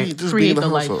 Just create the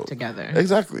life together.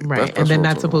 Exactly. Right. And then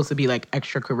that's supposed to be like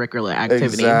extracurricular activity.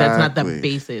 Exactly. That's not the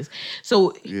basis.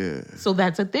 So so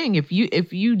that's a thing. If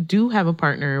you do have a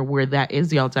partner where that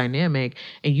is y'all dynamic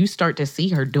and you start to see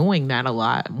her doing that a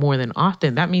lot more than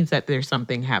often, that means that there's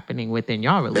something happening within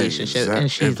y'all relationship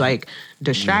and she's like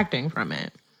distracting from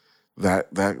it.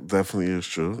 That definitely is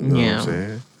true. You know what I'm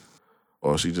saying?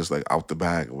 Or she just like out the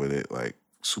bag with it, like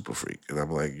super freak. And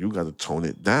I'm like, you got to tone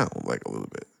it down like a little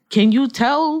bit. Can you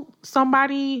tell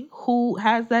somebody who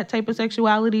has that type of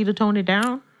sexuality to tone it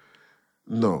down?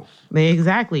 No.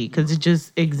 Exactly, because it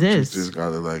just exists. You just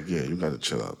gotta you gotta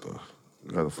chill out though.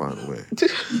 You gotta find a way. You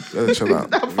gotta chill out.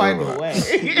 Not find a way.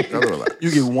 You gotta relax.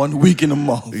 You get 1 week in a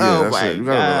month. Yeah, that's it. You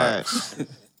gotta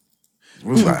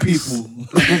relax. People.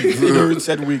 During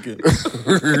said weekend. That's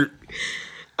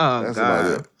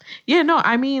about it. Yeah, no,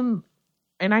 I mean...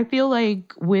 And I feel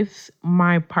like with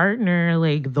my partner,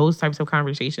 like those types of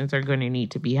conversations are going to need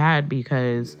to be had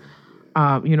because,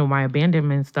 my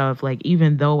abandonment stuff, like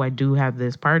even though I do have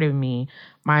this part of me,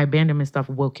 my abandonment stuff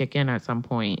will kick in at some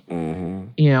point,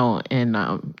 and, he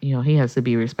has to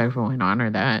be respectful and honor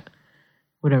that,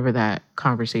 whatever that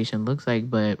conversation looks like.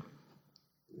 But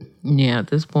yeah, at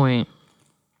this point,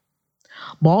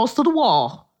 balls to the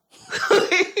wall.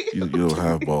 You don't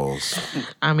have balls.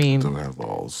 I mean, you don't have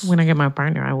balls. When I get my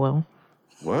partner, I will.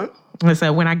 What? I said,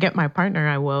 when I get my partner,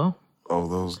 I will. Oh,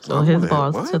 those. So his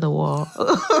balls to the wall.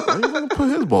 Why you gonna put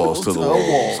his balls to the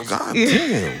wall? God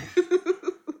damn.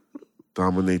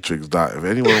 Dominatrix. If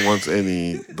anyone wants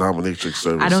any dominatrix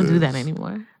services, I don't do that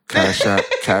anymore. Cash App.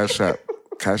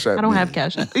 I don't have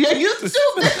Cash App. Yeah, you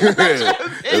stupid.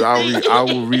 And I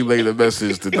will relay the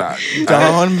message to Doc.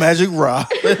 Don Magic Rock.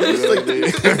 It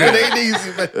ain't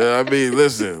easy, man. I mean,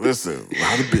 listen. A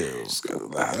lot of bills. Got a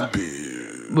lot of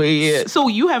bills. But yeah. So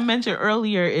you have mentioned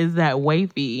earlier is that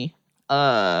wifey.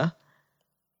 Why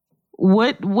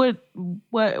would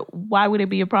it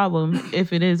be a problem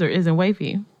if it is or isn't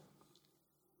wifey?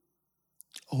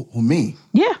 Oh, me?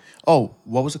 Yeah. Oh,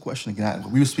 what was the question again?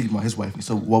 We were speaking about his wifey.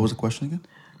 So what was the question again?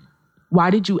 Why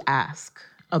did you ask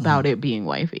about it being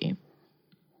wifey?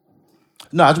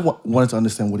 No, I just wanted to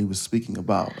understand what he was speaking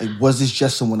about. Like, was this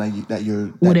just someone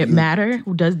Would it matter?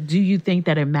 Do you think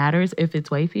that it matters if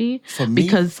it's wifey? For me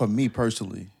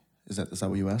personally, is that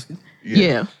what you're asking?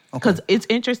 Yeah. Because it's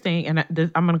interesting, and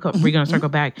we're gonna circle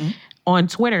back. On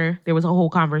Twitter, there was a whole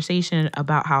conversation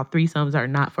about how threesomes are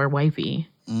not for wifey.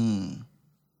 Yeah,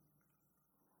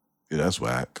 that's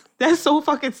whack. That's so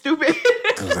fucking stupid.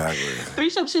 Exactly.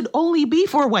 Threesomes should only be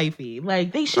for wifey.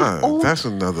 Like they should. That's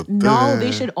another thing. No,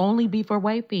 they should only be for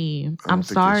wifey. I'm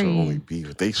sorry.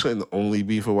 They shouldn't only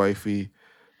be for wifey,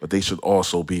 but they should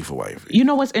also be for wifey. You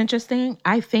know what's interesting?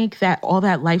 I think that all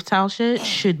that lifestyle shit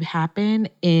should happen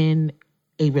in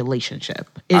a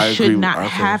relationship. It should not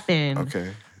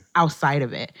happen outside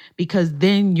of it, because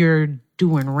then you're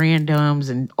doing randoms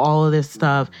and all of this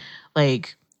stuff.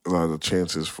 Like a lot of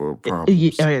chances for problems.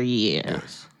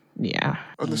 Yes. Yeah.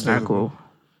 Understandable. Not cool.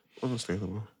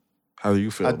 Understandable. How do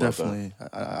you feel I about definitely,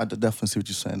 I definitely see what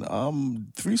you're saying.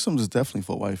 Threesomes is definitely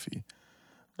for wifey.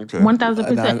 that? Okay.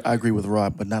 1000%. I agree with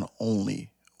Rob, but not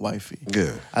only wifey.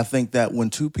 Yeah. I think that when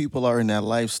two people are in that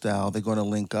lifestyle, they're going to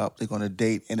link up, they're going to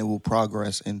date, and it will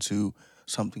progress into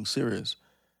something serious.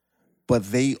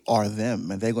 But they are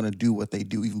them, and they're going to do what they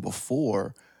do even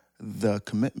before the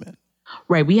commitment.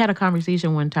 Right. We had a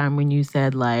conversation one time when you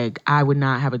said, like, I would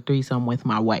not have a threesome with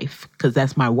my wife because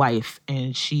that's my wife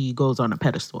and she goes on a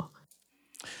pedestal.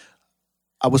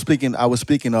 I was speaking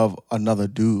of another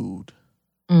dude.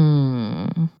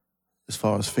 As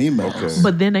far as females. Okay.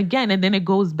 But then again, and then it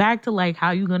goes back to like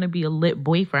how you gonna be a lit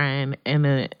boyfriend and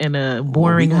a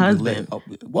boring husband.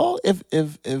 Well,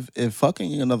 if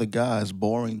fucking another guy is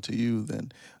boring to you,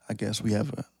 then I guess we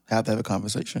have to have a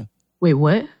conversation. Wait,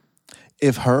 what?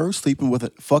 If her sleeping with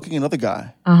fucking another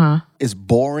guy is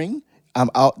boring, I'm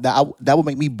out. That would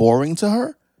make me boring to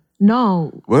her.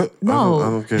 No. What? No. I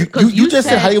don't get. You just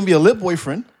said how you gonna be a lit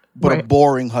boyfriend, but a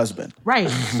boring husband. Right.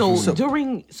 So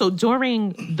during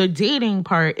the dating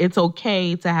part, it's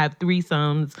okay to have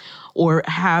threesomes or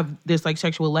have this like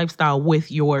sexual lifestyle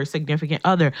with your significant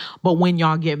other. But when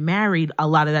y'all get married, a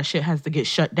lot of that shit has to get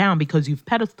shut down because you've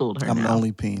pedestaled her. I'm now.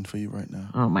 only peeing for you right now.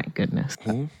 Oh my goodness.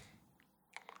 I'm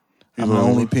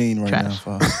only peeing right now,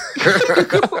 Father.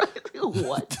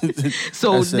 What?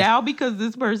 So now because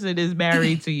this person is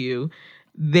married to you,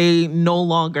 they no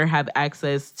longer have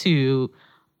access to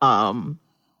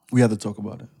we have to talk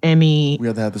about it. We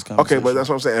have to have this conversation. Okay, but that's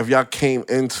what I'm saying. If y'all came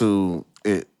into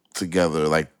it together,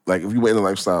 like if you were in a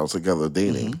lifestyle together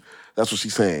dating, that's what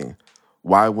she's saying.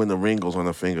 Why, when the ring goes on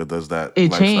the finger, does that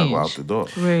lifestyle go out the door?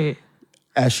 Right.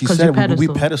 As she said, we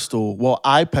pedestal. Well,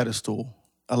 I pedestal.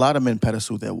 A lot of men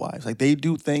pedestal their wives. Like they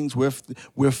do things with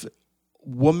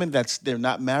women they're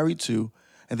not married to,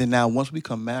 and then now once we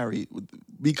become married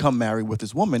with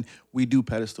this woman, we do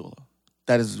pedestal her.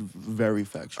 That is very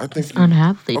factual. I think it's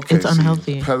unhealthy. Okay, it's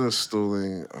unhealthy.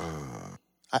 Pedestaling.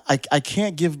 I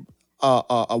can't give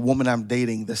a woman I'm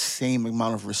dating the same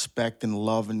amount of respect and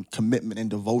love and commitment and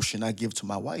devotion I give to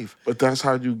my wife. But that's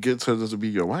how you get her to be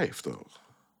your wife, though.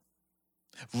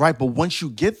 Right, but once you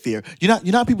get there, you know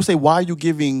how people say, why are you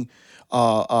giving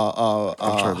husband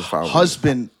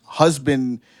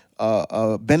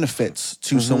benefits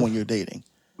to someone you're dating?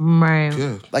 Right.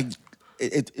 Yeah. Like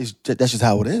that's just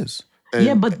how it is. And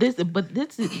yeah, but this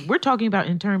is we're talking about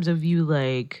in terms of you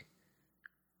like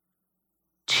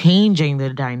changing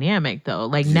the dynamic though.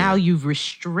 Like now you've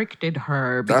restricted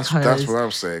her because that's what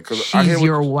I'm saying. She's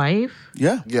your wife.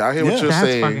 Yeah. Yeah, I hear what you're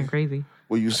saying. That's fucking crazy.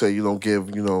 Where you say you don't give,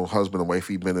 husband and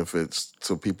wifey benefits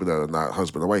to people that are not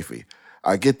husband and wifey.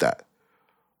 I get that.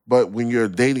 But when you're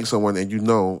dating someone and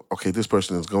okay, this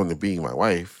person is going to be my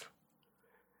wife,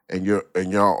 and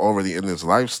y'all already in this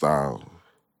lifestyle,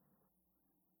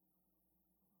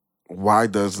 why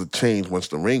does it change once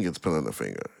the ring gets put on the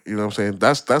finger? You know what I'm saying?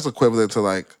 That's equivalent to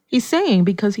like... He's saying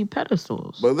because he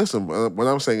pedestals. But listen, what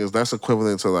I'm saying is that's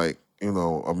equivalent to like,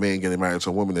 a man getting married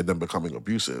to a woman and then becoming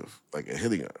abusive, like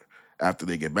hitting her after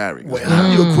they get married. Wait, how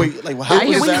do you equate? Like, how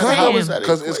is that?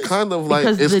 Because it's kind of like...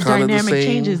 Because it's the kind dynamic of the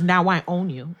same. changes, now I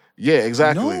own you. Yeah,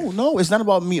 exactly. No, it's not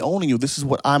about me owning you. This is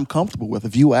what I'm comfortable with.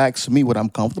 If you ask me what I'm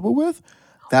comfortable with,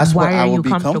 that's what I will be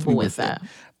comfortable with. That?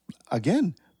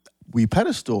 Again, we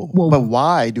pedestal. But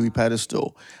why do we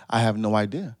pedestal? I have no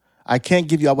idea. I can't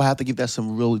give you, I would have to give that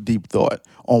some really deep thought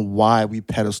on why we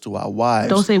pedestal our wives.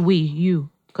 Don't say we, you,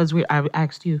 because I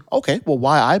asked you. Okay, well,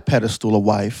 why I pedestal a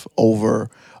wife over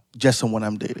just someone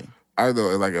I'm dating? I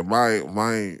know, like in my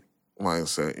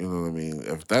mindset, you know what I mean?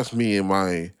 If that's me and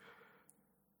my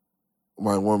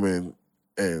woman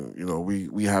and,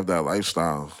 we have that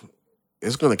lifestyle,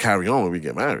 it's going to carry on when we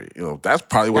get married. That's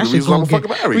probably one of the reasons I'm fucking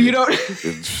married.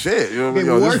 Shit, you know what I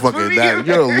mean? This fucking that.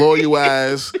 You're a loyal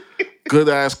ass, good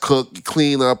ass cook, you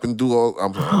clean up and do all.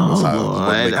 I'm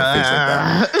sorry, make a face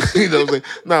like that. You know what I'm saying?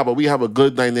 Nah, but we have a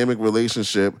good dynamic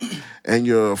relationship, and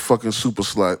you're a fucking super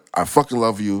slut. I fucking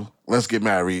love you. Let's get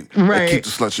married and keep the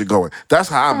slut shit going. That's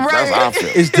how I feel.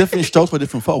 It's different strokes for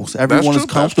different folks. Everyone is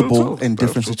comfortable in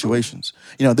different situations.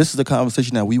 This is a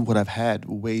conversation that we would have had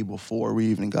way before we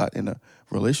even got in a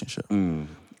relationship.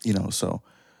 So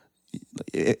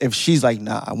if she's like,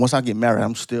 nah, once I get married,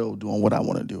 I'm still doing what I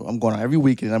want to do. I'm going out every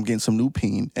weekend, I'm getting some new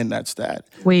peen, and that's that.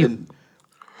 Wait.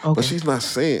 Okay. But she's not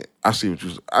saying. I see what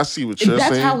you're saying.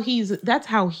 That's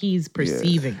how he's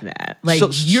perceiving that. Like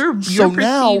you're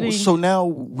perceiving. So now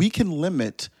we can't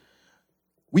limit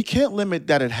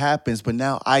that it happens. But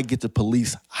now I get to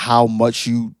police how much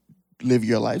you live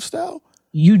your lifestyle.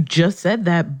 You just said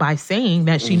that by saying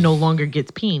that she no longer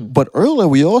gets peen. But earlier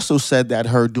we also said that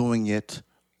her doing it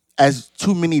as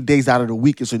too many days out of the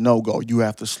week is a no-go. You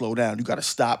have to slow down. You got to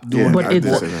stop doing But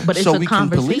that. it's so a we can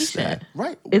police conversation. that.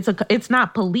 Right. It's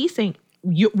not policing.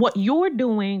 What you're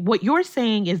doing, what you're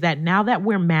saying is that now that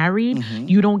we're married,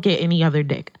 you don't get any other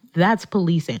dick. That's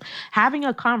policing. Having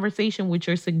a conversation with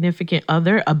your significant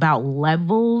other about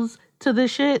levels to the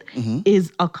shit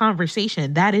is a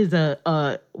conversation. That is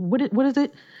what is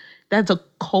it? That's a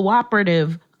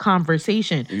cooperative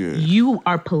conversation. Yeah. You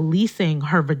are policing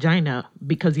her vagina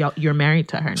because you're married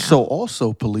to her now. So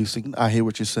also policing, I hear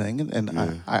what you're saying,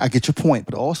 and I get your point,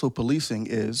 but also policing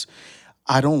is,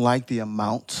 I don't like the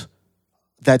amount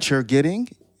that you're getting,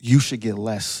 you should get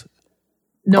less.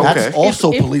 No, that's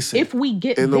also policing. If we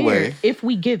get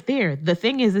there, the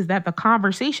thing is that the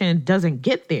conversation doesn't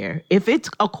get there. If it's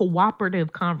a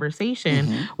cooperative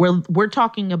conversation where we're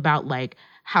talking about like,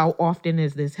 how often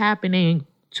is this happening?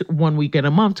 1 week in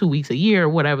a month, 2 weeks a year,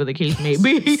 whatever the case may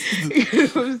be. You know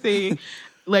what I'm saying?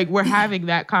 Like, we're having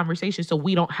that conversation so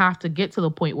we don't have to get to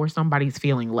the point where somebody's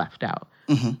feeling left out.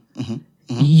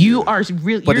 You are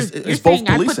really, you're saying,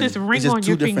 I put this ring on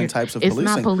your finger. It's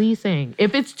not policing.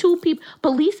 If it's two people,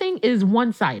 policing is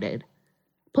one-sided.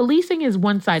 Policing is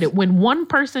one-sided. When one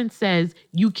person says,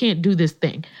 you can't do this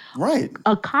thing. Right.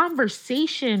 A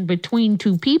conversation between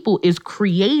two people is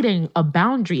creating a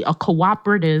boundary, a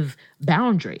cooperative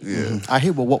boundary. Yeah. I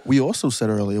hear, but what we also said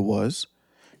earlier was,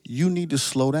 you need to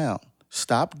slow down.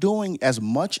 Stop doing as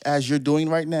much as you're doing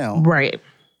right now. Right.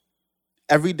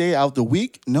 Every day out the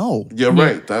week? No. You're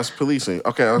right. That's policing.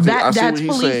 Okay, I see what he's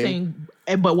policing. Saying.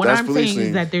 But what I'm saying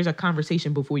is that there's a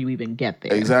conversation before you even get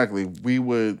there. Exactly.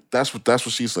 That's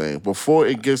what she's saying. Before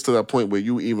it gets to that point where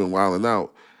you even wilding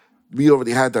out, we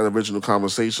already had that original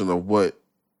conversation of what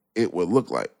it would look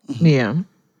like. Yeah.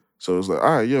 So it's like,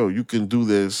 all right, you can do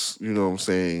this, you know what I'm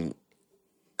saying,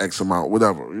 X amount,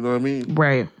 whatever. You know what I mean?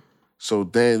 Right. So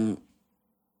then,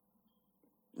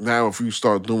 now if you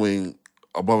start doing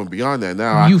above and beyond that,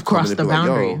 now you've crossed the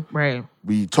boundary. Like, right.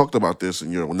 We talked about this,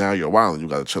 and now you're wild, and you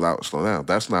got to chill out and slow down.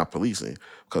 That's not policing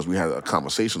because we had a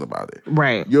conversation about it.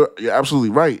 Right. You're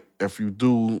absolutely right. If you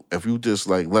just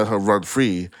like let her run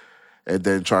free, and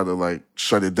then try to like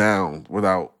shut it down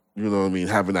without, you know what I mean,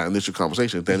 having that initial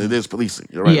conversation, then it is policing.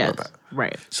 You're right about that.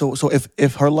 Right. So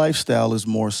if her lifestyle is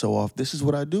more so off, this is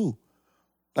what I do.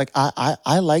 Like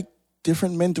I like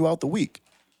different men throughout the week.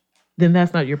 Then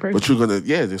that's not your person. But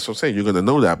that's what I'm saying. You're gonna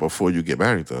know that before you get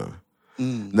married to her.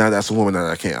 Now that's a woman that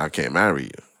I can't marry you.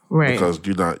 Right. Because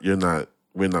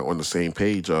we're not on the same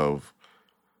page of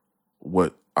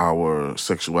what our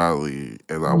sexuality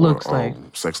and our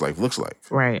sex life looks like.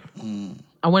 Right.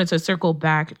 I wanted to circle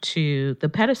back to the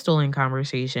pedestaling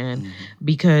conversation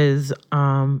because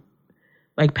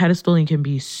like pedestaling can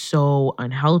be so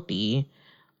unhealthy.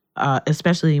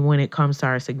 Especially when it comes to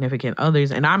our significant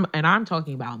others, and I'm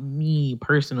talking about me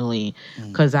personally,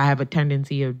 because I have a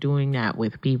tendency of doing that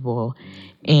with people,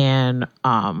 and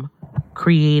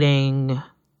creating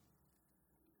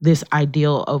this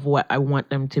ideal of what I want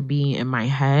them to be in my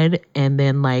head, and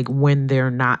then like when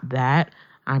they're not that,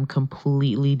 I'm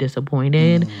completely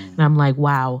disappointed, and I'm like,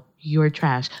 wow, you're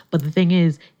trash. But the thing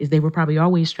is they were probably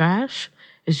always trash.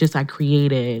 It's just I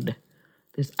created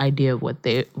this idea of what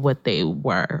they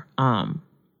were.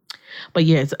 But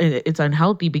yeah, it's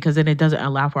unhealthy because then it doesn't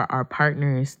allow for our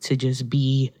partners to just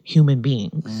be human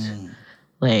beings.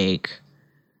 Like,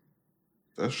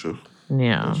 that's true.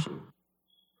 Yeah. That's true.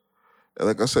 And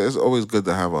like I said, it's always good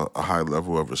to have a high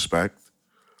level of respect,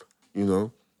 you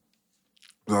know?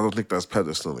 But I don't think that's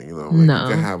pedestaling, you know? Like, no.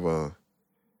 You can have a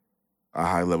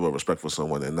high level of respect for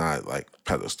someone and not like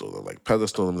pedestal them. Like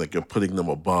pedestal them, like you're putting them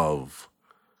above,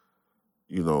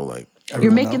 you know, like you're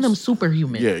making them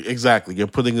superhuman. Yeah, exactly. You're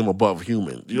putting them above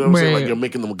human. You know what I'm saying? Like you're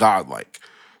making them godlike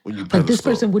when you pedestal. Like this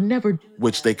person would never,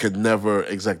 which they could never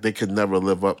they could never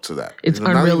live up to that. It's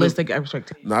unrealistic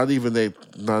expectation. Not even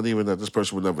that this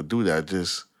person would never do that.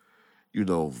 Just, you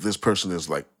know, this person is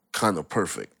like kind of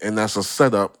perfect, and that's a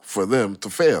setup for them to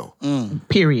fail.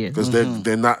 Period. Because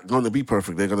they're not going to be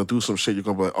perfect. They're going to do some shit. You're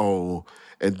going to be like, oh.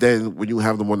 And then when you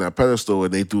have them on that pedestal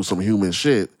and they do some human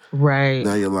shit, right?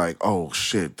 Now you're like, oh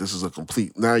shit, this is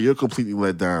now you're completely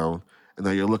let down, and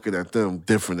now you're looking at them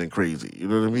different and crazy. You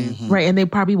know what I mean? Right, and they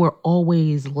probably were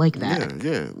always like that.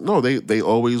 Yeah. No, they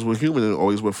always were human and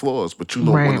always were flaws, but you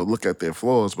don't want to look at their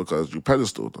flaws because you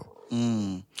pedestal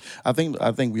them. I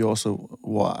think we also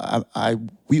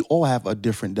we all have a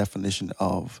different definition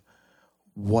of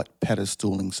what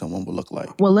pedestaling someone would look like.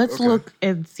 Well, let's look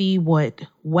and see what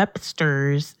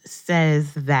Webster's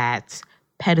says that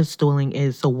pedestaling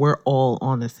is, so we're all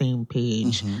on the same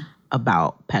page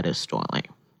about pedestaling.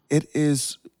 It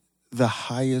is the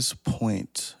highest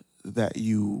point that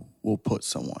you will put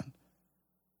someone.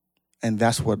 And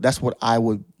that's what I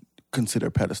would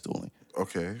consider pedestaling.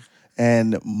 Okay.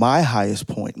 And my highest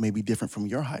point may be different from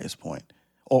your highest point,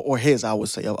 or his, I would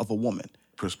say, of a woman.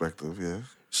 Perspective, yeah.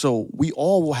 So we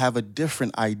all will have a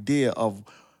different idea of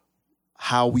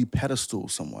how we pedestal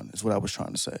someone, is what I was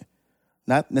trying to say.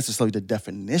 Not necessarily the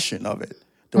definition of it,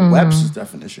 the Webster's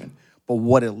definition, but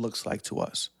what it looks like to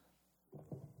us.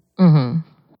 Mm-hmm.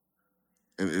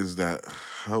 And is that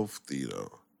healthy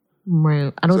though?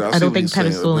 Right. I don't think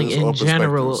pedestaling in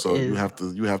general so is.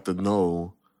 you have to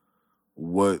know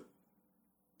what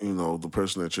the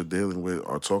person that you're dealing with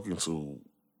or talking to,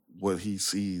 what he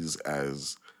sees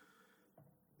as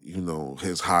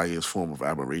his highest form of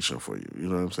admiration for you. You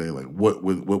know what I'm saying? Like what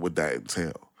would that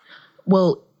entail?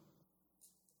 Well,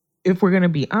 if we're gonna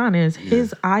be honest,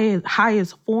 his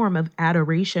highest form of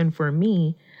adoration for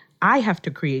me, I have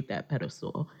to create that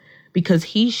pedestal. Because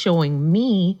he's showing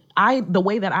me, the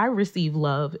way that I receive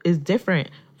love is different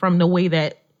from the way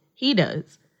that he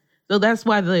does. So that's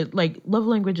why love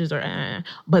languages are,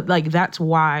 but that's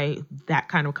why that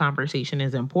kind of conversation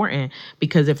is important.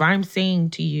 Because if I'm saying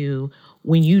to you,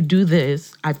 when you do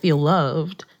this, I feel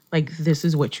loved, this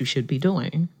is what you should be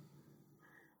doing.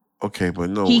 Okay,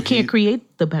 but no, he can't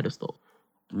create the pedestal.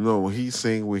 No, he's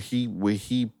saying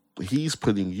he's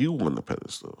putting you on the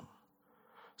pedestal.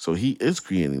 So he is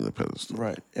creating the pedestal.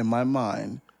 Right. In my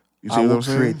mind, I will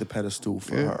create the pedestal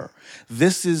for her.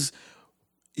 This is,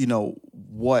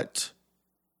 what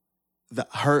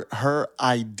her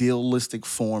idealistic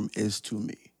form is to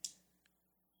me.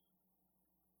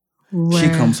 Right. She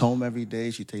comes home every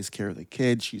day. She takes care of the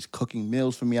kids. She's cooking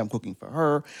meals for me. I'm cooking for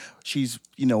her. She's,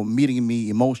 meeting me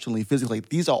emotionally, physically.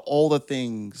 These are all the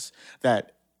things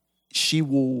that she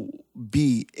will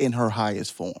be in her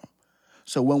highest form.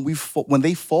 So when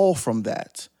they fall from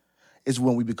that, is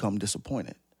when we become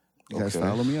disappointed. You guys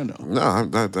follow me or no? No,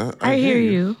 I hear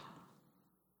you.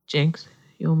 Jinx,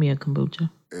 you owe me a kombucha.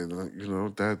 And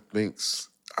that makes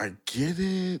I get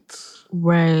it.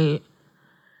 Right.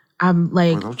 I'm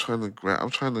like. But I'm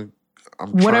trying to.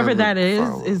 Whatever that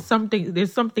is something.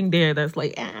 There's something there that's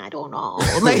I don't know.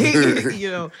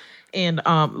 And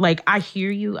I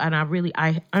hear you, and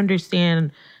I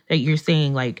understand that you're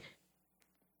saying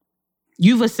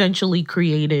you've essentially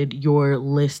created your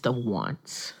list of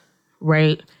wants,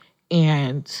 right?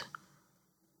 And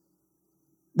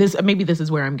this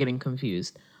is where I'm getting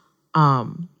confused.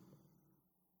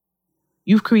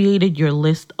 You've created your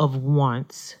list of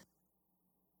wants,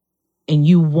 and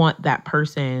you want that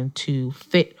person to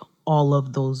fit all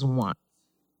of those wants,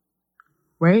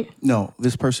 right? No,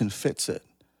 this person fits it.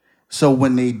 So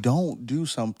when they don't do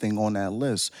something on that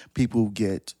list, people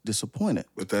get disappointed.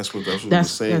 But that's what we're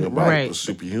saying about the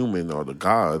superhuman or the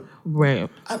God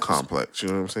complex. You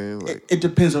know what I'm saying? It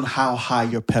depends on how high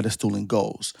your pedestaling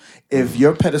goes. If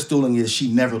your pedestaling is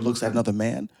she never looks at another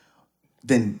man,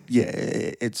 then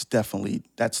it's definitely,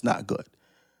 that's not good.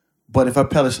 But if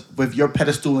your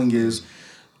pedestaling is,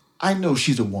 I know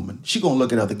she's a woman. She's going to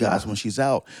look at other guys when she's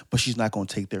out, but she's not going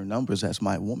to take their numbers as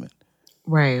my woman.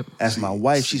 Right. As my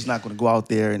wife, she's not going to go out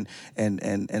there and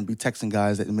be texting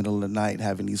guys in the middle of the night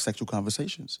having these sexual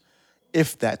conversations,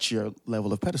 if that's your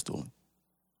level of pedestaling.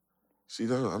 See, I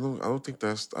don't think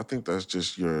that's. I think that's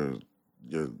just your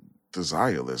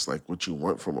desire list, like what you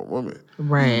want from a woman.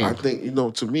 Right. I think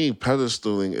to me,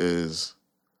 pedestaling is,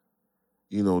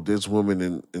 this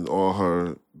woman in all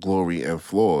her glory and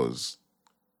flaws.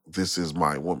 This is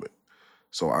my woman,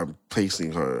 so I'm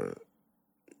placing her.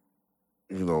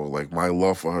 My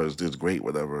love for her is this great,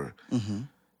 whatever. Mm-hmm.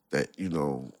 That,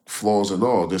 flaws and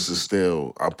all, this is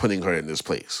still, I'm putting her in this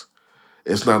place.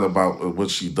 It's not about what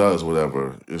she does,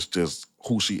 whatever. It's just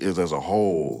who she is as a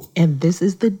whole. And this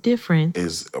is the difference.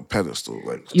 Is a pedestal.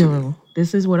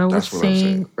 This is what I was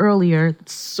saying earlier.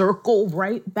 Circle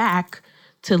right back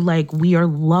to we are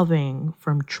loving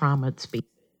from trauma space.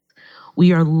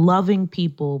 We are loving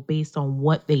people based on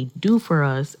what they do for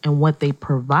us and what they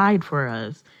provide for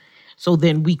us. So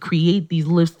then we create these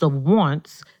lists of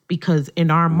wants because in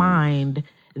our mind,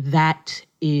 that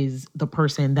is the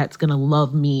person that's going to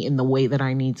love me in the way that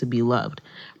I need to be loved,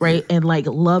 right? And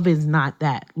love is not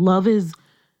that. Love is,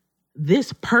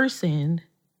 this person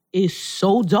is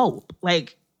so dope.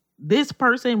 This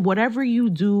person, whatever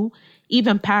you do,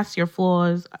 even past your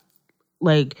flaws,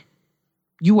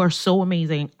 you are so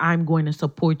amazing. I'm going to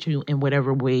support you in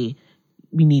whatever way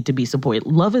we need to be supported.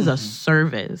 Love is a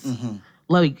service. Mm-hmm.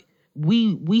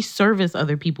 We service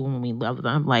other people when we love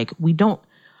them. We don't,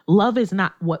 love is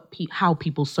not how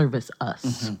people service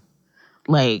us.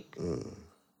 Mm-hmm.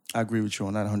 I agree with you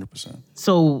on that 100%.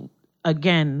 So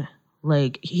again,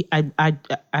 Like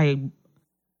I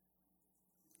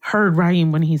heard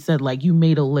Raheem when he said like you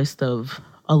made a list of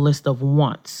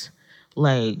wants.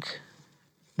 Like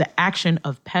the action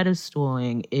of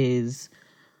pedestaling is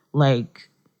like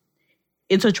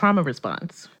it's a trauma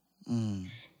response.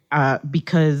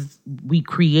 Because we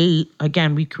create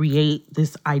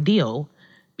this ideal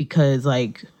because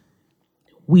like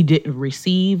we didn't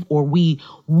receive or we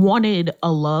wanted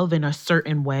a love in a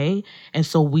certain way. And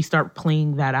so we start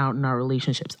playing that out in our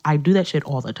relationships. I do that shit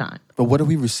all the time. But what if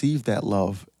we receive that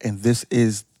love and this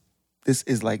is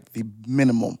like the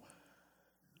minimum?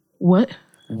 What?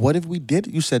 What if we did?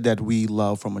 You said that we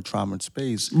love from a trauma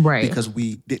space. Right. Because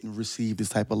we didn't receive this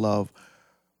type of love.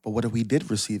 But what if we did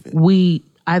receive it? We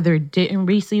either didn't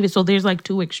receive it. So there's like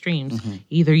two extremes.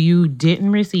 Either you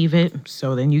didn't receive it,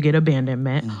 so then you get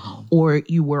abandonment, or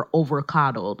you were over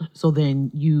coddled, so then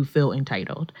you feel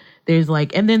entitled. There's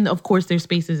like, and then of course there's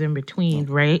spaces in between,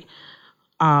 right?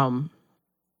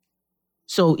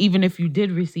 So even if you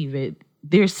did receive it,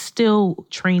 there's still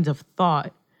trains of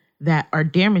thought that are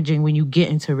damaging when you get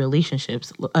into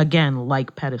relationships. Again,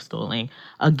 like pedestaling.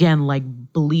 Again,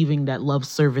 like believing that love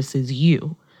services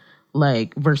you.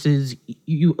 Like versus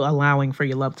you allowing for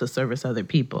your love to service other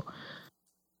people.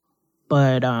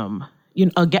 But you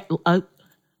know,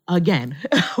 again,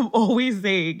 I'm always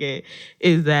saying it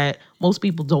is that most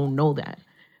people don't know that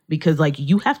because like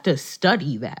you have to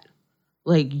study that.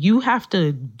 Like you have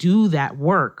to do that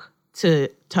work to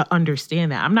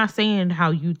understand that. I'm not saying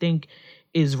how you think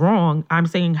is wrong. I'm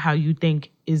saying how you think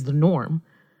is the norm.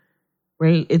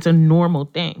 Right? It's a normal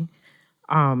thing.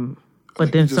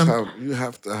 But then you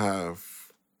have to have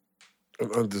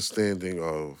an understanding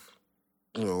of,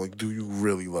 you know, like, do you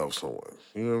really love someone?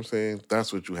 You know what I'm saying?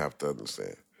 That's what you have to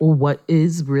understand. Well, what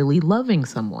is really loving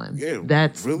someone? Yeah,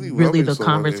 that's really the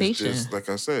conversation. Just, like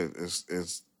I said,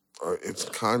 it's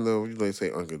kind of, you know, they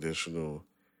say unconditional.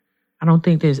 I don't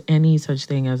think there's any such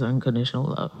thing as unconditional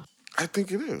love. I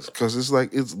think it is because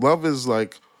love is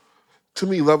like. To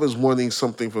me, love is wanting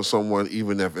something for someone,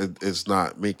 even if it's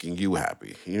not making you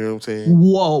happy. You know what I'm saying?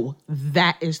 Whoa,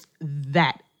 that is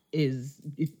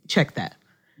check that.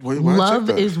 Love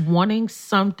is wanting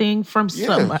something from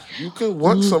somebody. You can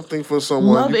want something for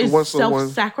someone. Love is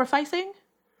self-sacrificing?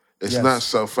 It's not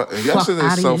yes, it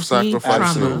is self-sacrificing.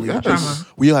 Absolutely. Yes.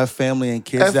 We all have family and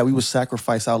kids that we would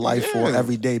sacrifice our life for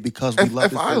every day because we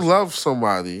love this person. If I love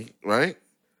somebody, right?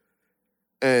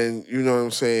 And you know what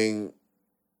I'm saying?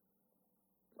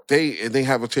 They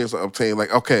have a chance to obtain,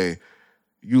 like, okay,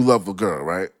 you love a girl,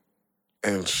 right?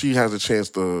 And she has a chance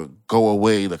to go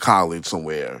away to college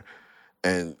somewhere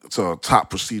and to a top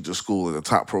procedure school and a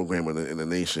top program in the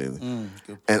nation.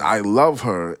 And I love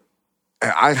her,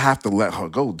 and I have to let her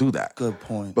go do that. Good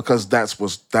point. Because that's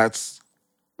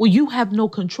well, you have no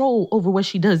control over what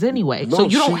she does anyway. No, so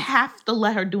you don't have to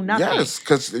let her do nothing. Yes,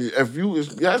 because if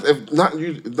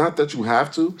not that you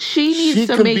have to. She needs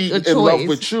to make a choice. In love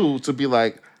with you to be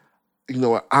like, you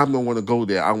know what, I don't want to go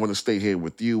there. I want to stay here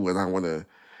with you,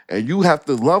 and you have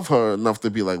to love her enough to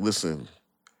be like, listen,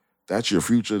 that's your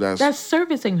future. That's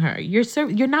servicing her.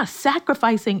 You're not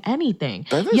sacrificing anything.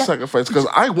 That is sacrifice because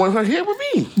I want her here with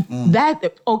me.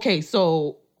 Okay,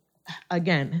 so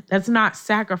again, that's not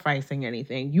sacrificing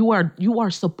anything. You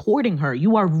are supporting her.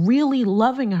 You are really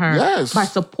loving her by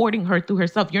supporting her through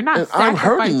herself. You're not sacrificing. I'm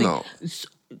hurting though.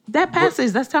 That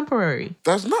passes. That's temporary.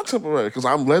 That's not temporary because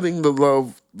I'm letting the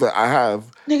love that I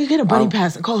have. Nigga, get a buddy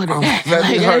pass and call it a day.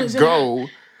 Letting her go,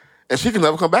 and she can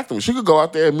never come back to me. She could go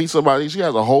out there and meet somebody she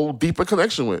has a whole deeper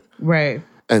connection with, right?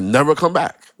 And never come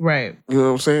back, right? You know what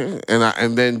I'm saying?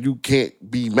 And then you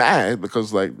can't be mad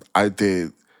because like I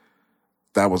did.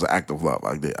 That was an act of love.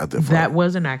 I did. That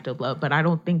was an act of love, but I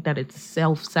don't think that it's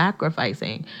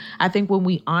self-sacrificing. I think when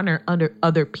we honor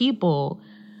other people,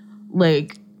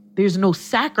 like. There's no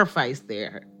sacrifice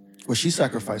there. Was she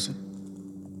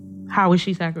sacrificing? How is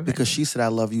she sacrificing? Because she said, "I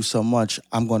love you so much.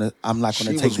 I'm not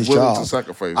gonna take this job. To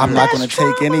sacrifice. I'm not gonna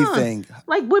take anything."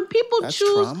 Like when people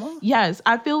choose, trauma? Yes,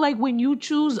 I feel like when you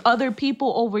choose other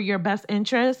people over your best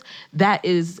interest,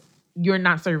 you're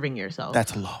not serving yourself.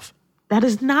 That's love. That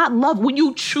is not love. When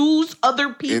you choose other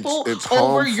people it's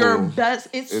over your best,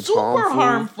 it's super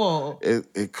harmful.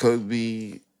 It could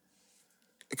be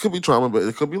trauma, but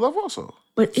it could be love also.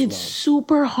 But it's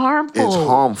super harmful. It's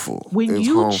harmful. When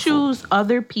you choose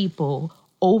other people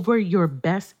over your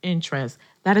best interest,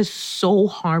 that is so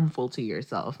harmful to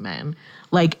yourself, man.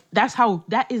 Like that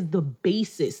is the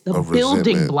basis, the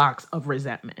building blocks of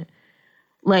resentment.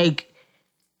 Like,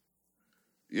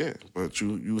 yeah, but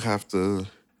you have to,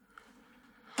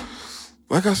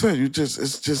 like I said,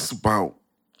 it's just about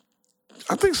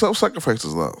I think self-sacrifice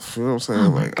is love. You know what I'm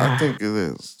saying? Like, I think it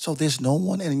is. So there's no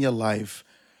one in your life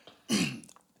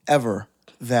ever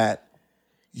that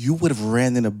you would have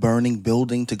ran in a burning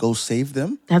building to go save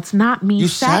them? That's not me You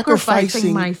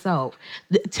sacrificing myself.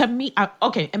 To me,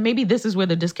 okay, and maybe this is where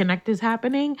the disconnect is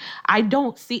happening. I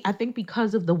think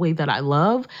because of the way that I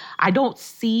love, I don't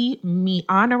see me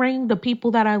honoring the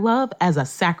people that I love as a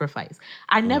sacrifice.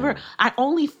 I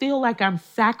only feel like I'm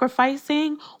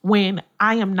sacrificing when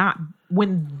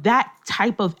when that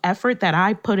type of effort that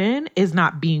I put in is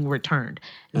not being returned.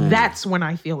 That's when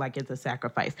I feel like it's a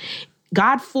sacrifice.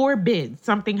 God forbid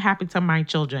something happened to my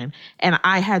children and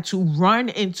I had to run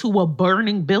into a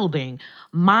burning building.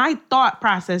 My thought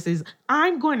process is,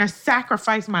 I'm going to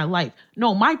sacrifice my life.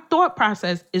 No, my thought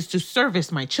process is to service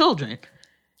my children.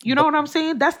 You know what I'm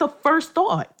saying? That's the first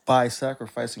thought. By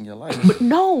sacrificing your life. But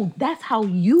no, that's how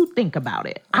you think about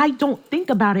it. I don't think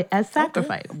about it as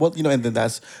sacrifice. Okay. Well, and then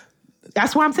that's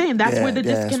what I'm saying. That's where the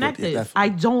disconnect is. I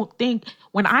don't think,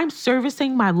 when I'm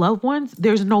servicing my loved ones,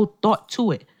 there's no thought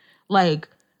to it. Like,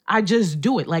 I just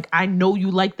do it. Like, I know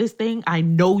you like this thing. I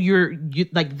know you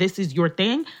like, this is your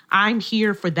thing. I'm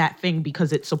here for that thing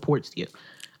because it supports you.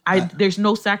 There's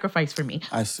no sacrifice for me.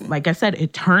 I see. Like I said,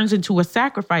 it turns into a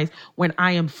sacrifice when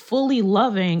I am fully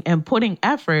loving and putting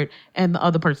effort and the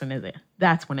other person isn't.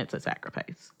 That's when it's a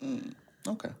sacrifice.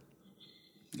 Okay.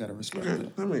 You gotta respect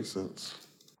it. That makes sense.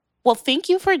 Well, thank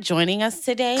you for joining us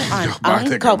today on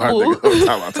Uncoupled.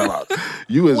 Time out.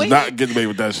 You is not getting away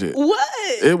with that shit. What?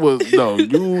 It was,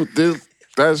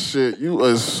 that shit, you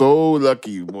are so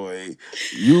lucky, boy.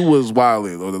 You was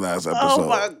wilding on the last episode. Oh,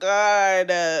 my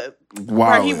God.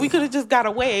 Wilding. We could have just got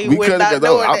away with not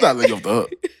doing I'm it. not letting you off the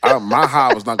hook. My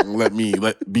high was not going to let me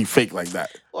be fake like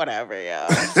that. Whatever,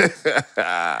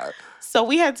 y'all. So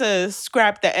we had to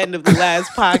scrap the end of the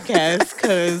last podcast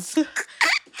because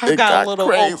I got a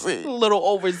little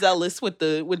overzealous with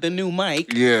the new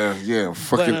mic. Yeah,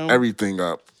 fucking everything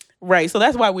up. Right, so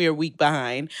that's why we're a week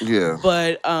behind. Yeah.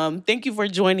 But thank you for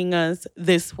joining us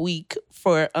this week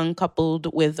for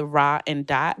Uncoupled with Ra and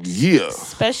Dot. Yeah.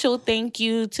 Special thank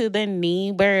you to the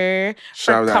neighbor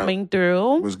for coming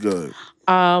through. It was good.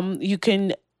 You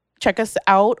can check us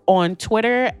out on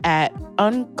Twitter at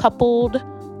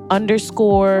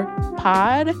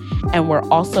uncoupled_pod. And we're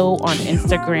also on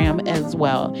Instagram as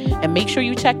well. And make sure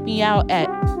you check me out at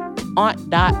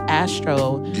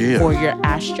aunt.astro for your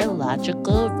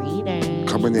astrological reading.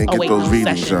 Come in there and get those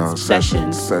readings, y'all.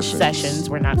 Sessions.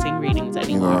 We're not saying readings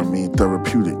anymore. You know what I mean?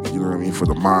 Therapeutic. You know what I mean? For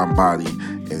the mind, body,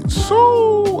 and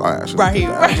soul. Right. All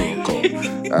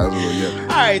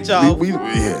right, y'all. We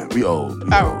old.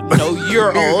 No,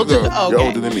 you're old. You're Okay.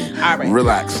 older than me. All right.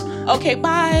 Relax. Okay,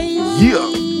 bye.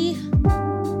 Yeah.